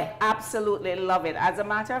 I absolutely love it. As a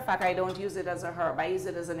matter of fact, I don't use it as a herb. I use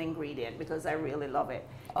it as an ingredient because I really love it.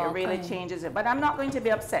 It really changes it. But I'm not going to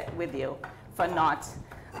be upset with you for not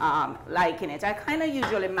liking it. I kind of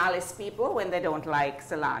usually malice people when they don't like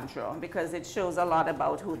cilantro, because it shows a lot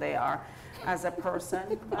about who they are as a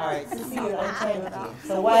person. All right. Cecile, I'm trying to.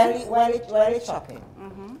 So while you're chopping,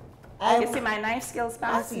 You see my knife skills I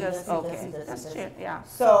back? see, Just- I see, okay. I see, I That's see. true, yeah.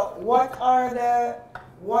 So what are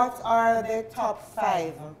the top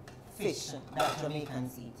 5 fish that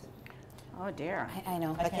Jamaicans eat? Oh dear. I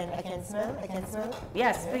know. I can smell. I can smell.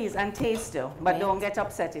 Yes, please, and taste too. But don't get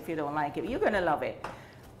upset if you don't like it. You're gonna love it.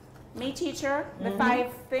 Me, teacher, the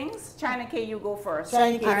 5 things. China K, you go first.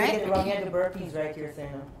 Trying to All right. get it wrong. You had the burpees right here,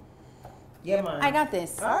 saying. Yeah, man. I got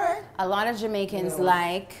this. All right. A lot of Jamaicans Yeah.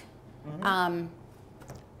 like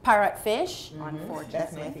parrotfish, Unfortunately.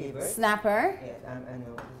 That's my favorite. snapper, Yes, I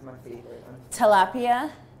know. It's my favorite. tilapia.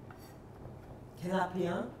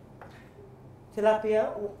 Tilapia.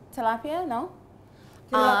 Tilapia. Tilapia? No.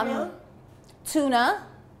 Tilapia. Tuna.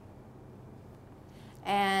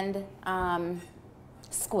 And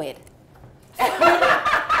squid.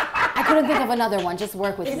 I couldn't think of another one. Just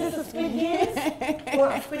work with Is me. this a squid game? Or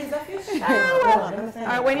a squid is a fish? All All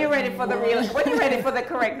right, when you're ready for the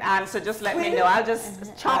correct answer, just let me know. I'll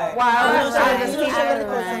just chop Alright. while.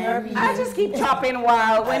 Alright. I'll just keep chopping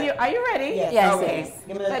while. Are you ready? Yes. Yes, Okay. yes.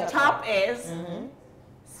 Give me the The top is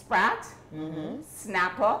sprat,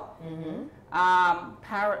 snapper,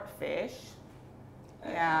 parrotfish.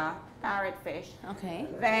 Yeah, parrotfish. Okay.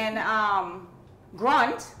 Then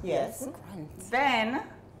grunt. Yes. Then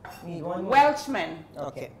Need one more. Welchman.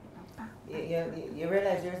 Okay. You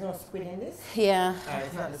realize there's no squid in this? Yeah. All right,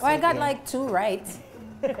 it's not the Well, I squid got game. like 2 right.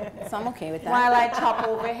 So I'm okay with that. While I chop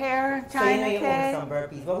over here, So you know China you want K. some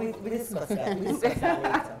burpees, but we discuss that. We discuss that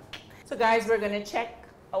later. So guys, we're gonna check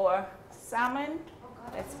our salmon.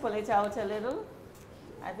 Let's pull it out a little.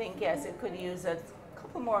 I think, yes, it could use a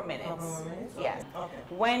couple more minutes. Couple more minutes? Yes. Okay.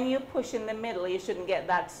 When you push in the middle, you shouldn't get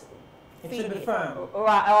that. It should be firm.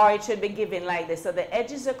 Or it should be given like this. So the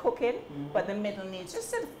edges are cooking, but the middle needs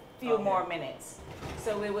just a few more minutes.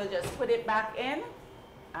 So we will just put it back in,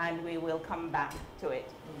 and we will come back to it.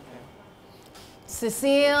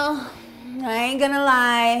 Cecile, I ain't gonna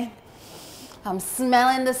lie. I'm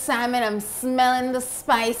smelling the salmon, I'm smelling the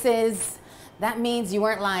spices. That means you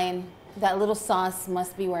weren't lying. That little sauce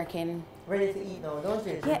must be working. Ready to eat now, don't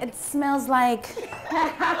you? Yeah, it smells like...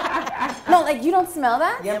 No, like you don't smell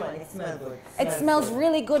that? Yeah, man, it smells good. It smells good.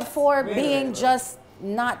 really good for Really, being really good. just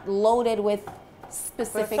not loaded with But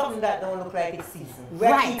specific... something that don't look like it's seasoned.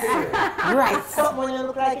 Right. Right. Something when you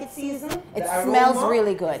look like it's seasoned. It the smells aroma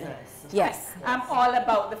really is good. nice. Yes. I'm all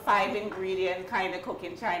about the 5-ingredient kind of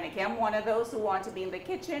cooking, China. I'm one of those who want to be in the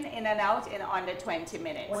kitchen, in and out, in under 20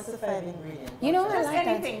 minutes. What's the 5 ingredients? You know, I Just like that.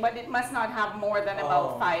 anything, but it must not have more than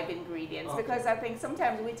about Oh. 5 ingredients, Okay. because I think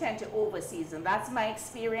sometimes we tend to over-season. That's my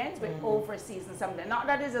experience with over-season something. Not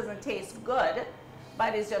that it doesn't taste good,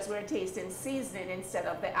 but it's just we're tasting seasoning instead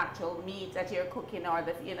of the actual meat that you're cooking, or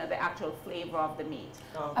the the actual flavor of the meat.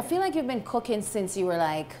 Okay. I feel like you've been cooking since you were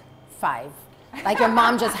like 5. Like your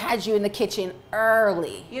mom just had you in the kitchen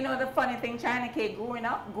early. You know the funny thing, China K, growing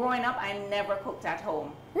up, I never cooked at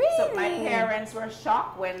home. Really? So my parents were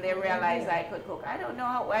shocked when they realized I could cook. I don't know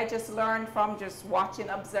how, I just learned from just watching,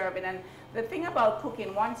 observing. And the thing about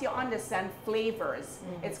cooking, once you understand flavors,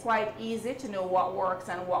 it's quite easy to know what works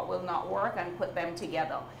and what will not work and put them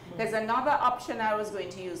together. There's another option I was going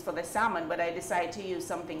to use for the salmon, but I decided to use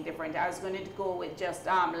something different. I was going to go with just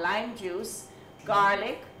lime juice,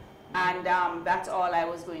 garlic, and that's all I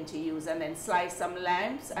was going to use, and then slice some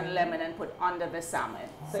limes and lemon and put under the salmon.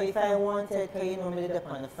 So if I wanted, because you know me did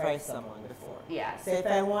upon the fried salmon before. Yes. So if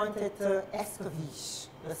I wanted to escabeche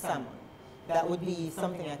the salmon, that would be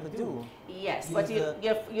something I could do. Yes, Use but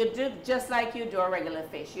you do just like you do a regular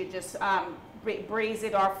fish. You just braise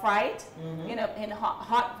it or fry it, in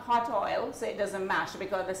hot oil, so it doesn't mash,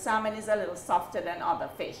 because the salmon is a little softer than other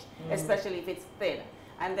fish, especially if it's thin.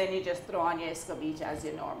 And then you just throw on your escabeche as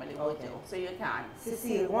you normally would do. So you can.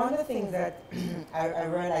 Cecile, one of the things that I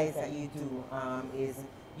realize that you do is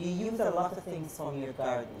you use a lot of things from your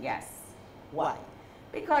garden. Yes. Why?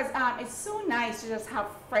 Because it's so nice to just have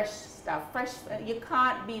fresh stuff. You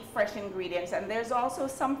can't beat fresh ingredients. And there's also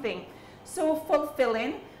something so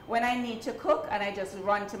fulfilling when I need to cook and I just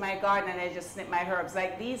run to my garden and I just snip my herbs.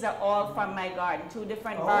 Like these are all from my garden. 2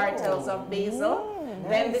 different varietals of basil.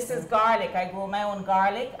 Then this is garlic. I grow my own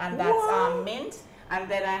garlic, and that's mint. And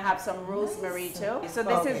then I have some rosemary too. So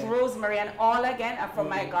this is rosemary, and all again are from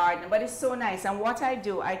my garden. But it's so nice. And what I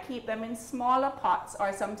do, I keep them in smaller pots,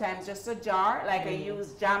 or sometimes just a jar, like I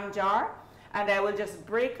use jam jar. And I will just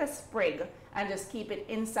break a sprig and just keep it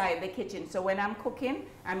inside the kitchen. So when I'm cooking,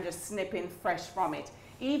 I'm just snipping fresh from it.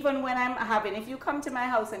 Even when I'm having, if you come to my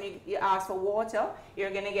house and you ask for water,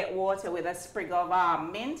 you're going to get water with a sprig of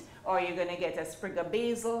mint, or you're going to get a sprig of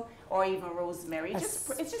basil, or even rosemary. It's just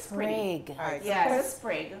pretty. Sprig. Right, so Yes, a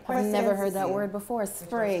sprig. I've never heard that Cecile. word before.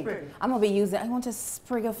 Sprig. sprig. I'm gonna be using. I want a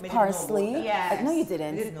sprig of Me didn't know about parsley. that. Yes. No, you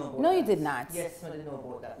didn't. You didn't know about No, you that. did not. Yes, I didn't know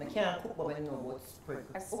about that. I can't cook, but I know about sprig.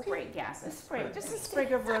 A sprig, yes, a sprig. Just a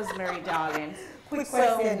sprig of rosemary, darling. Quick So-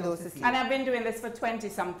 question though, Cecile. And I've been doing this for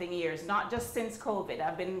 20-something years, not just since COVID.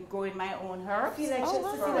 I've been growing my own I herbs. feel like Oh, she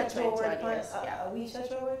wow. feel like she For work 20 on years, yeah. we should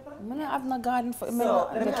work on. I'm gonna have no garden for. So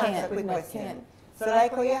let me ask a quick No, question. can't. So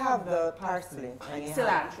like how you have the parsley and you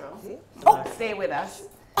Cilantro. have, see? Oh. Stay with us.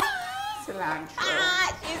 Cilantro.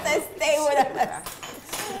 Ah, she said stay with us.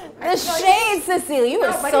 The shade, Cecile. You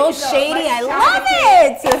are No, but so you know, shady. but I China love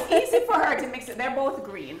cake, it. It's easy for her to mix it. They're both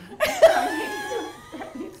green.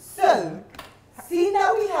 So, see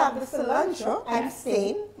now we have the cilantro and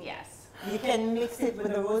stain. Yes. You can mix it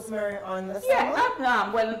with the rosemary on the Yeah,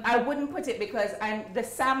 salmon. well, I wouldn't put it because the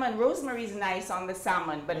salmon, rosemary is nice on the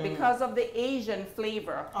salmon, but because of the Asian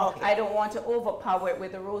flavor, Okay. I don't want to overpower it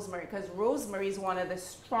with the rosemary, because rosemary is one of the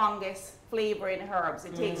strongest flavoring herbs.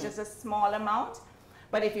 It takes just a small amount,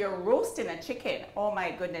 but if you're roasting a chicken, oh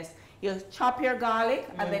my goodness, you chop your garlic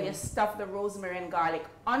and then you stuff the rosemary and garlic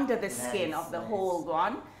under the skin of the whole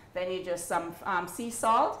one. Then you just some sea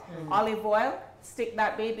salt, olive oil, stick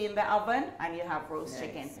that baby in the oven, and you have roast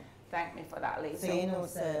chicken. Thank me for that, lady. So you know,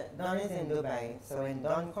 sir, Don is in Dubai. So when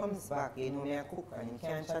Don comes back, you know me I cook and he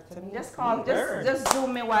can't chat to me. Just call, just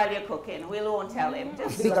zoom me while you're cooking. We won't tell him.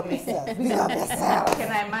 Just Big up zoom me. yourself. Big up yourself.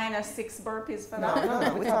 Can I minus 6 burpees for No, that? no,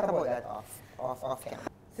 no. We talk about that off camera.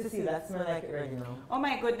 Cecile, that smell like it ready now. Oh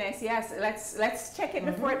my goodness, yes. Let's check it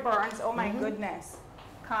before it burns. Oh my goodness.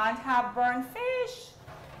 Can't have burnt fish.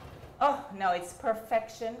 Oh no, it's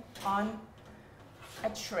perfection on a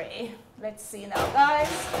tray. Let's see now, guys.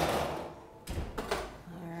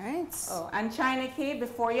 All right. Oh, and China cake,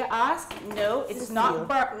 before you ask, no, it's Cecile. not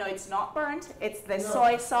burnt. No, it's not burnt. It's the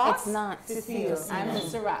soy sauce. It's not. Cecile. And the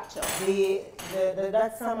sriracha.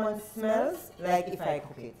 That salmon smells like if I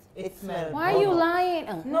cook it. It smells. Why are you lying?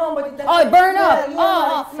 Oh. No, but Oh, it burned up. Yeah,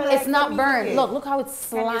 Oh, it smells it's like not meat burned. cake. Look how it's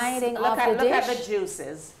Can you sliding look off at, the look dish. at the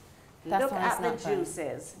juices. That's Look why it's at not the burnt.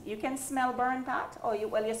 juices. You can smell burnt that? Oh,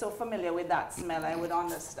 well, you're so familiar with that smell, I would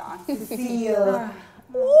understand. Cecile.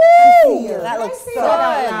 Ooh, that looks Say so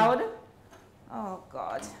that good. out loud. Oh,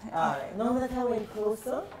 God. Alright, now that I went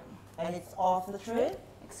closer and it's off the tray.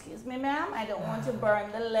 Excuse me, ma'am. I don't want to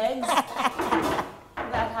burn the legs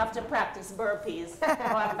that have to practice burpees.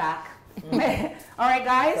 Oh, I'm back. All right,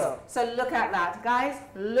 guys. So look at that, guys.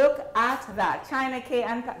 Look at that. China cake,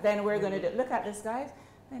 and then we're going to do. Look at this, guys.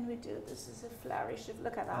 Then we do. This is a flourish.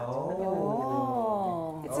 Look at that.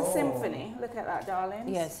 Oh. It's a symphony. Look at that, darlings.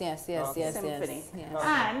 Yes. Symphony. Yes.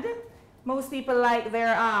 And most people like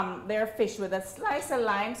their fish with a slice of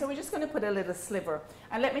lime, so we're just going to put a little sliver.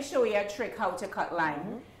 And let me show you a trick how to cut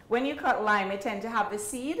lime. When you cut lime, you tend to have the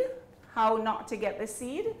seed. How not to get the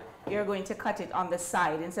seed? You're going to cut it on the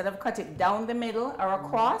side. Instead of cut it down the middle or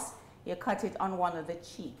across, you cut it on one of the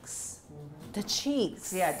cheeks. The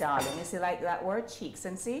cheeks. Yeah, darling. You see like that word, cheeks,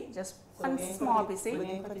 and see? Just one small piece, see? We're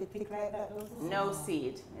going to cut it thick like that, though? No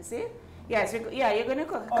seed. You see? Yes, you're going to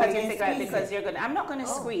cut you're it gonna thick like squeeze because it. you're going to, I'm not going to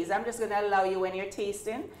squeeze. I'm just going to allow you when you're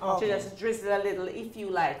tasting to just drizzle a little if you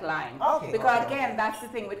like lime. Okay. Because again, that's the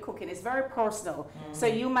thing with cooking. It's very personal. So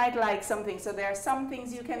you might like something. So there are some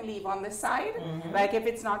things you can leave on the side. Like if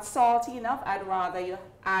it's not salty enough, I'd rather you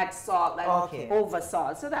add salt than over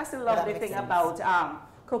salt. So that's the lovely thing about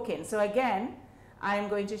cooking. So again, I'm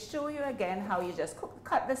going to show you again how you just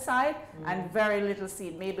cut the side and very little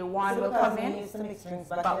seed. Maybe one will come in,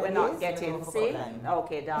 but we're not getting. See?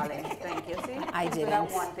 Okay, darling. Thank you. See? I So didn't.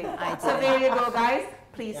 that one thing. I So there you go, guys.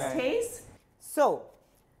 Please taste. So,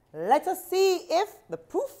 let us see if the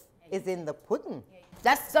proof is in the pudding.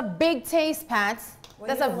 That's a big taste, Pat.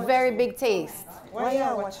 That's a very big taste. Why you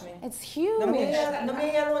watch me? It's huge.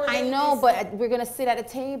 I I know, but we're gonna sit at a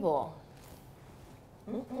table.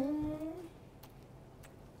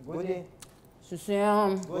 Goody.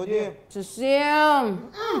 Cecile. Goody. Cecile.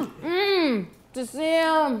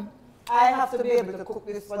 Cecile. I have to be able to cook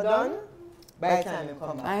this for Don by the time you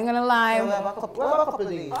come back. I ain't gonna We lie. have a couple of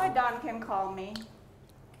days. Or Don can call me.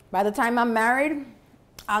 By the time I'm married,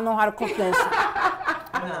 I'll know how to cook this.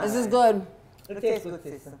 This is good. It tastes good,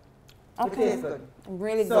 sister. It Okay. tastes good.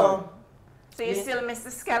 Really good. So, So you still miss the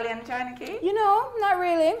scallion China cake? You know, not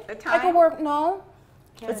really. The I time? could work. No,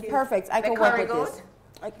 it's perfect. I The could work curry with this.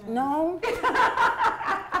 goat? No,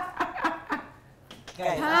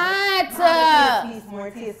 guys, Pat. piece more,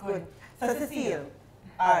 it tastes good. So, Cecile,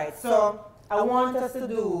 all right, so I want us to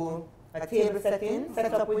do a table setting,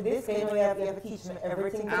 set up with this. You know, you have to teach me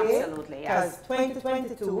everything today. Absolutely, Because yes.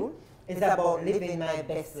 2022 is about living my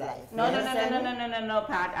best life. No, You no, no, no, understand no, me? no, no, no, no,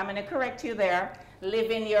 Pat. I'm going to correct you there.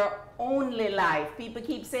 Living your only life. People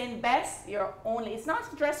keep saying best, your only. It's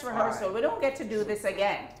not dress rehearsal. Alright. We don't get to do this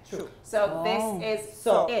again. True. So this is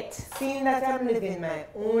So, it. seeing that I'm living my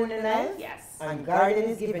own life, Yes. and garden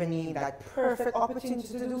is giving me that perfect opportunity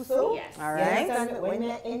to do so. Yes. All You right. understand me? When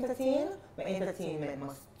I entertain, my entertainment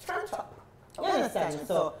must turn up. You understand me?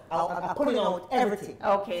 So I'm putting out everything.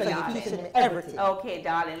 Okay, So you're darling. teaching me everything. Okay,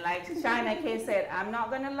 darling. Like China K said, I'm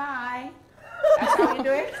not going to lie. That's how you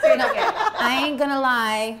do it? Say it again. I ain't gonna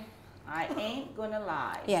lie. I ain't going to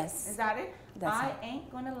lie. Yes. Is that it? That's I it.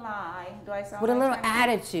 ain't going to lie. Do I sound With a like little China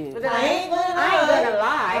K? attitude. With a- I ain't gonna I ain't lie. gonna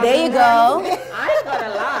lie. There you go. I ain't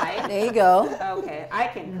gonna lie. There you go. Okay, I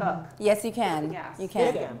can cook. Yes, you can. Yes. You You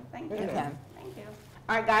can. can. Thank you. You can. Thank you.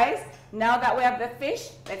 All right, guys. Now that we have the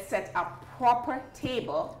fish, let's set a proper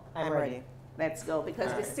table. I'm ready. Let's go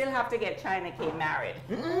because we still have to get China K married.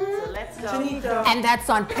 So let's go. Chinita. And that's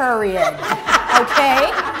on period.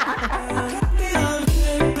 Okay?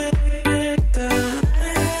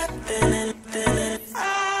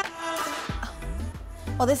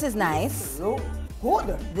 Oh, this is nice. Look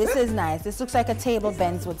good. This is nice. This looks like a table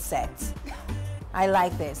Benz would set. I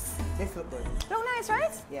like this. This look good. Look nice,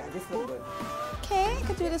 right? Yeah, this look good. Okay,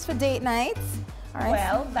 could do this for date nights. All right.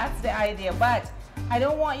 Well, that's the idea, but I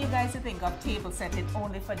don't want you guys to think of table setting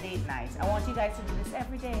only for date nights. I want you guys to do this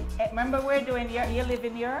every day. Remember, we're doing you live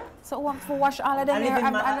in your So what for wash all of I them live here?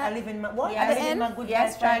 in my what? Yes. I live in my good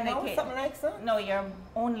Yes, life right China now? K. Something like so? no, your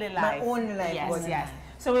only life. only life, Yes, wasn't yes.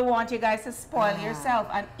 it? So we want you guys to spoil yourself.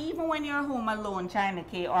 And even when you're home alone, China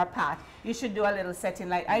K or Pat, you should do a little setting.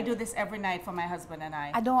 Like I do this every night for my husband and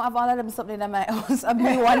I. I don't have all of them something in my house. I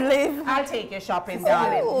mean, one live. I'll take you shopping,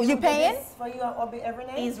 darling. Oh, you paying? For you hobby every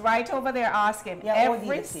night? He's right over there asking. Yeah,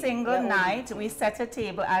 Every single night we set a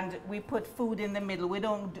table and we put food in the middle. We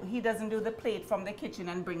don't. He doesn't do the plate from the kitchen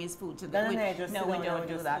and bring his food to the. No, we don't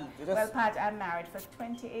do that. Well, Pat, I'm married for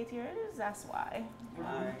 28 years. That's why.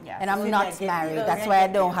 Yes. And I'm not married. That's why I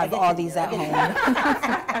don't have all these at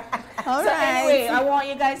home. All So right. anyway, I want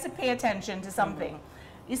you guys to pay attention to something.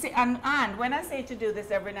 You see, and when I say to do this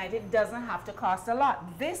every night, it doesn't have to cost a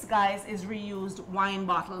lot. This, guys, is reused wine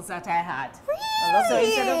bottles that I had. So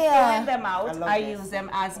instead of throwing them out, I use them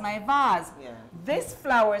as my vase. Yeah. This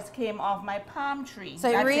flowers came off my palm tree.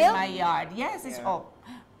 So that's real? in my yard. Yes, it's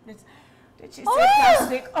did she say Oh!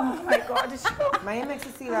 plastic? Oh my God! Did she, My name is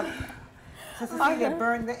Cecilia. So Cecilia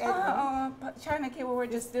burned the egg. but China K, we were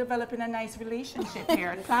just developing a nice relationship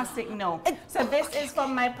here. Plastic, no. So this is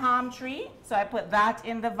from my palm tree. So I put that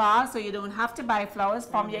in the vase so you don't have to buy flowers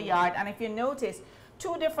from your yard. And if you notice,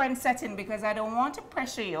 2 different settings because I don't want to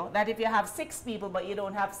pressure you that if you have 6 people but you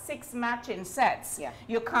don't have 6 matching sets,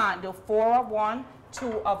 you can't do 4 of one,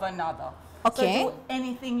 2 of another. Okay. So do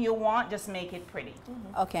anything you want, just make it pretty.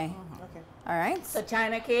 Okay. Okay. All right. So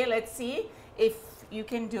China K, let's see if you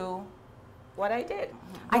can do what I did.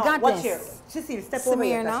 I got watch this. here. Cecile, step Some over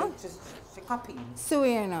here here. now. She's copying. So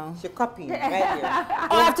here now. She's copying right here.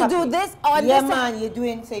 Oh, I have to do this on Yeah, this. man, you're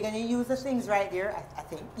doing, so you're going to use the things right there, I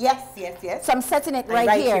think. Yes. So I'm setting it right,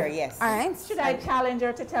 right here. here, yes. All right. Should I challenge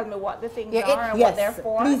her to tell me what the things Yeah, are and yes, what they're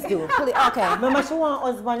for? please do. Okay. Remember, she want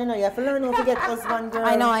husband, you know, you have to learn how to get husband, girl.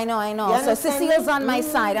 I know. You So understand Cecile's me? on my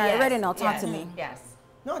side. All right, ready now. Talk yes, to me. Yes.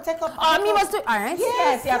 No, take up. Oh, me must do. All right.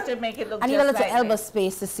 Yes, you have to make it look I need a just little like elbow this.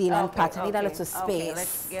 space, Cecile and Pat. I need a Okay, little space.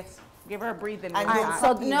 Okay, let's give her a breathing And room. then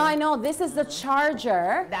So no, I know this is the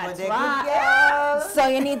charger. That's Good right. girl. So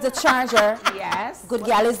you need the charger. Yes. Good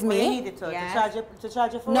gal is You me. need it Yes. to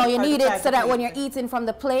charge your phone? No, you or to need it charge so the that when plate? you're eating from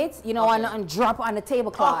the plate, you don't want nothing drop on the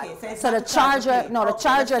tablecloth. Okay, so it's So not the to charge the charger, plate. no, the Okay,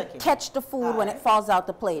 charger let's check it. catch the food when it falls out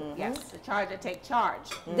the plate. Yes, the charger take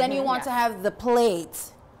charge. Then you want to have the plate.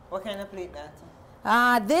 What kind of plate that?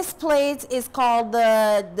 This plate is called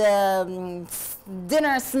the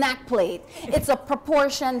dinner snack plate. It's a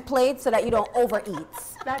proportion plate so that you don't overeat.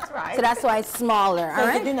 That's right. So that's why it's smaller, So all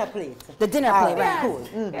it's a right? dinner plate. The dinner plate, yes. right?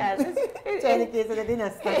 Cool. Yes, Tiny case of the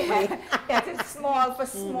dinner snack plate. yes, it's small for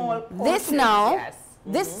small portions. This now, Yes.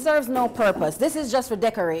 this serves no purpose. This is just for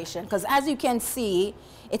decoration because as you can see,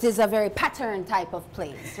 it is a very pattern type of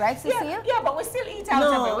plate, right, Cecilia? Yeah, but we still eat out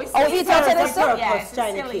No. of it. We Oh, still eat out of the it. soup? Yes, we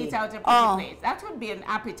China still cake. eat out of pretty Oh. plates. That would be an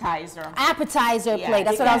appetizer. Appetizer Yeah, plate,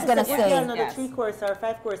 that's what I was because gonna If you say. another Yes. 3-course or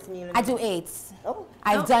 5-course meal. I do 8. Oh.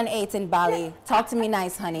 I've done 8 in Bali. Talk to me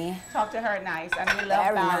nice, honey. Talk to her nice, and we love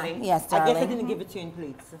Very Bali. nice. Yes, I guess I darling. didn't give it to you in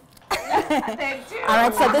plates. Thank you. All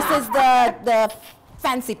right, so this is the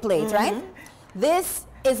fancy plate, right? This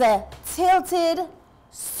is a tilted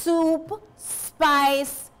soup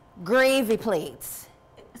spice gravy plate.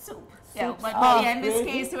 Soup. Yeah, but Oh. in this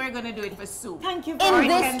case, we're going to do it for soup. Thank you In very Or it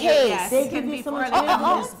much. this can be- case, yes, they it can give you be so for a much little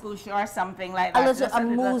energy. moose bush or something like A that. little Just a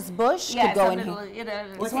moose bush yes, could go a in little, here. you know,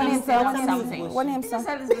 What's taste one of himself? something. One It's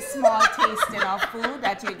himself. just a small tasting of food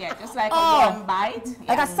that you get, just like Oh. a one bite.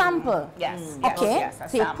 Like a Yes. sample. Yes. Okay, Yes, a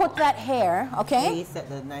so you sample. put that here, okay? Please set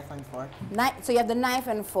the knife and fork. So you have the knife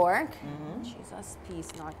and fork. Jesus, piece,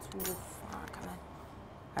 not too far. Come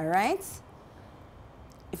on. All right.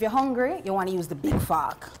 If you're hungry, you want to use the big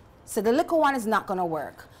fork. So the little one is not going to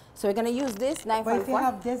work. So we're going to use this knife But and if you fork.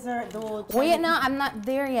 have dessert, though. Wait, no, I'm not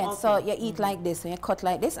there yet. So you eat like this, and you cut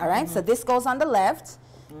like this, all right? So this goes on the left.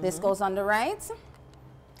 This goes on the right.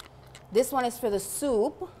 This one is for the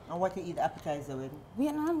soup. And what you eat the appetizer with?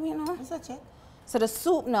 Wait, no. Just a check. So the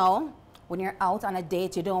soup now, when you're out on a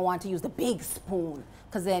date, you don't want to use the big spoon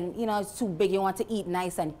because then, you know, it's too big. You want to eat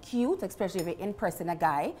nice and cute, especially if you're impressing a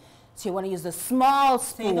guy. So you want to use the small So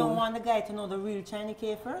spoon. you don't want the guy to know the real China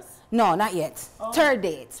cake first? No, not yet. Oh. Third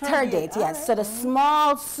date, Third date, yes. alright. So the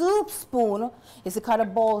small soup spoon is because the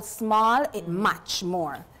bowl small, it match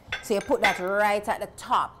more. So you put that right at the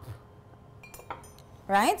top,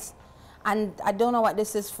 right? And I don't know what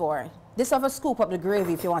this is for. This is for scoop up the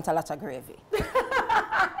gravy if you want a lot of gravy.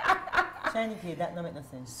 China cake, that don't make no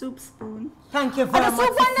sense. Soup spoon. Thank you very the much,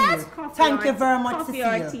 soup on that? Cecile. Coffee Thank or you very much, coffee or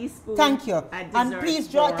a Cecile. teaspoon Thank you. at And dessert please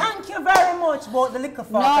draw. drawer. Thank you very much about the liquor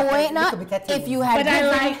fork. No, and wait, the not. liquor bit of If you tea. had But I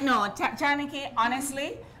given- like, no, Chaniki,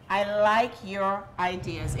 honestly, I like your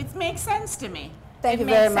ideas. It makes sense to me. Thank you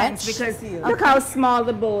makes very sense much. because Cecile. look how small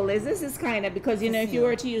the bowl is. This is kind of because you know if you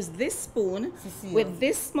were to use this spoon Cecile. with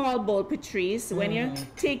this small bowl, Patrice, when you're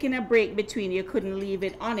taking a break between, you couldn't leave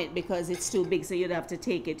it on it because it's too big, so you'd have to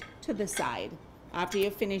take it to the side. After you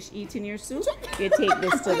finish eating your soup, you take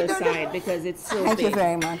this to the side because it's so Thank big. you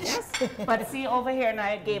very much. Yes, but see over here now,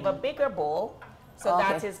 I gave a bigger bowl, so Okay.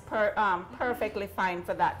 that is perfectly fine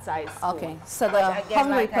for that size spoon. Okay, so the But again,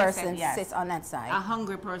 hungry like I said, person yes, sits on that a side.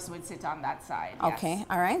 hungry person would sit on that side. yes. Okay,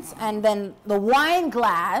 all right. And then the wine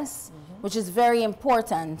glass, which is very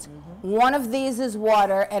important. One of these is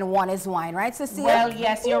water and one is wine, right, Cecilia? Well,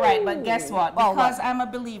 yes, you're right, but guess what? Oh, Because what? I'm a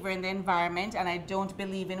believer in the environment and I don't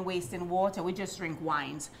believe in wasting water, we just drink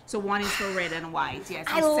wines. So one is for red and white. Yes,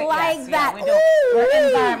 I we say- like yes, that. Yeah, we don't. We're Ooh.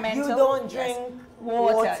 environmental. You don't yes. drink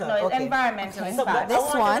water. No, Okay. environmental Okay. is So, but bad. I This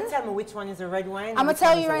want you one- to tell me which one is a red wine. and I'ma which tell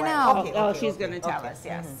one you is a right white. now. Okay, Oh, okay, she's okay, going to tell okay. us,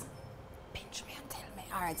 yes. Pinch me and tell me.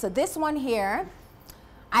 All right, so this one here,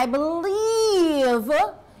 I believe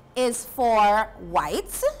is for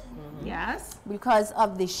white Yes. because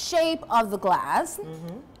of the shape of the glass.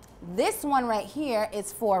 This one right here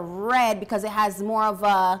is for red because it has more of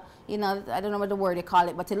a, you know, I don't know what the word they call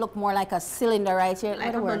it, but it look more like a cylinder right here. Like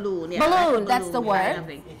What a the word? balloon. Yeah, balloon, like a that's the balloon kind word. of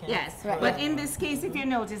thing. Yes. Right. But in this case, if you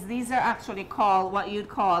notice, these are actually called what you'd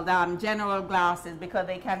call general glasses because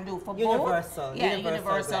they can do for Universal, both. Yeah, universal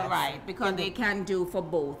universal, glass. right. Because they can do for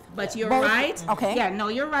both. But you're Both? right. Okay. Yeah, no,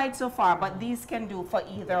 you're right so far. But these can do for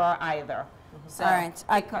either or either. So, All right.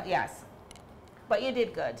 yes. But you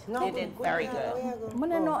did good. No, you did very yeah, good. yeah, go. But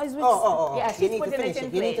no, it's with, Oh. Yeah, you she's need to putting it finish in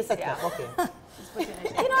it. You need to place, set yeah. up. Okay.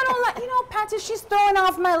 you know, I don't like, you know, Patty, she's throwing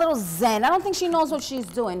off my little zen. I don't think she knows what she's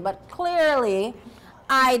doing, but clearly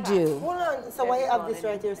I do. Hold on. So why you have this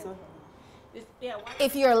right here, sir? Yeah,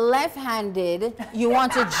 If you're left-handed, you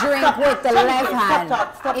want to drink with the left hand.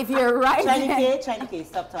 Stop. If you're right-handed, China K,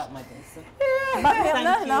 stop talking, my dear.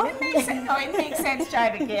 but no. it makes sense,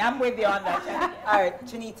 China K. I'm with you on that, China K. All right,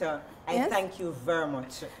 Chinita, I Yes? thank you very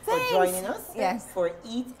much Thanks. for joining us. Yes. For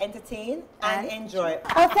Eat, Entertain, and And- Enjoy.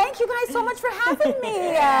 Oh, thank you guys so much for having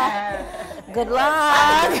me. Good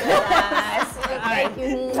luck. Thank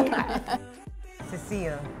you.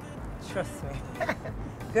 Cecile, trust me.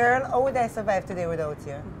 Girl, how would I survive today without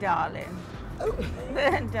you? Darling.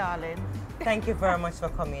 Darling. Thank you very much for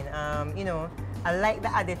coming. You know, I like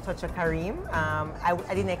the added touch of Kareem. I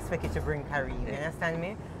didn't expect you to bring Kareem, you understand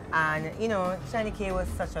me? And, you know, Shani K was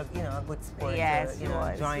such a, you know, a good sport Yes, to, you she know,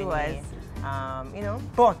 was, join she me. was. You know,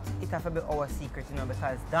 but it have to be our secret, you know,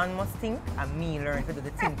 because Don must think and me learn to do the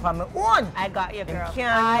thing for my own. I got you, girl. I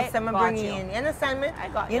can't say me got bring you. in, you understand me? I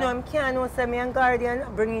got you. you. know, I can't know say me and Guardian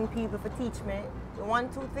bringing people to teach me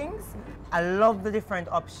one, two things. I love the different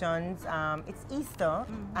options. It's Easter,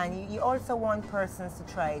 and you also want persons to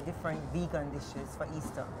try different vegan dishes for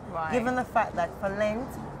Easter. Right. Given the fact that for Lent,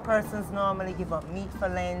 persons normally give up meat for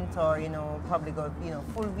Lent, or you know, probably go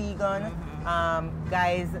full vegan.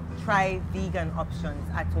 Guys, try vegan options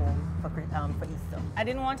at home for Easter. I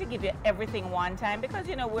didn't want to give you everything one time because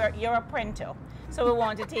you know you're a printer, so we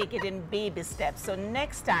want to take it in baby steps. So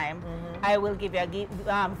next time I will give you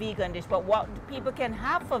a vegan dish. But what people can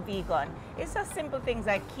have for vegan is just simple things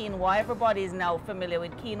like quinoa. Everybody is now familiar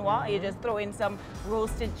with quinoa. You just throw in some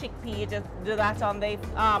roasted chickpea. You just do that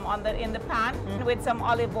in the pan with some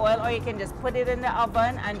olive oil, or you can just put it in the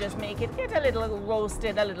oven and just make it get a little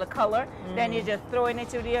roasted, a little color. Then you just throw in it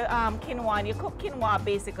to the quinoa, and you cook quinoa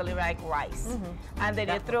basically like rice. And then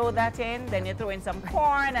you throw that in, then you throw in some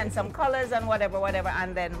corn and some colors and whatever,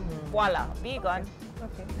 and then voila, vegan.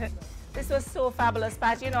 Okay. This was so fabulous,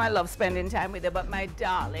 Pat. You know I love spending time with you, but my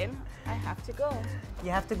darling, I have to go. You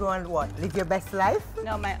have to go and what? Live your best life?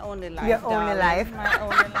 No, my only life. Your only darling. life. My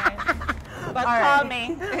only life. But All call right.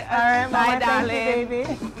 me. All right, Bye, Mama, thank you, darling.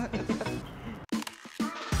 baby.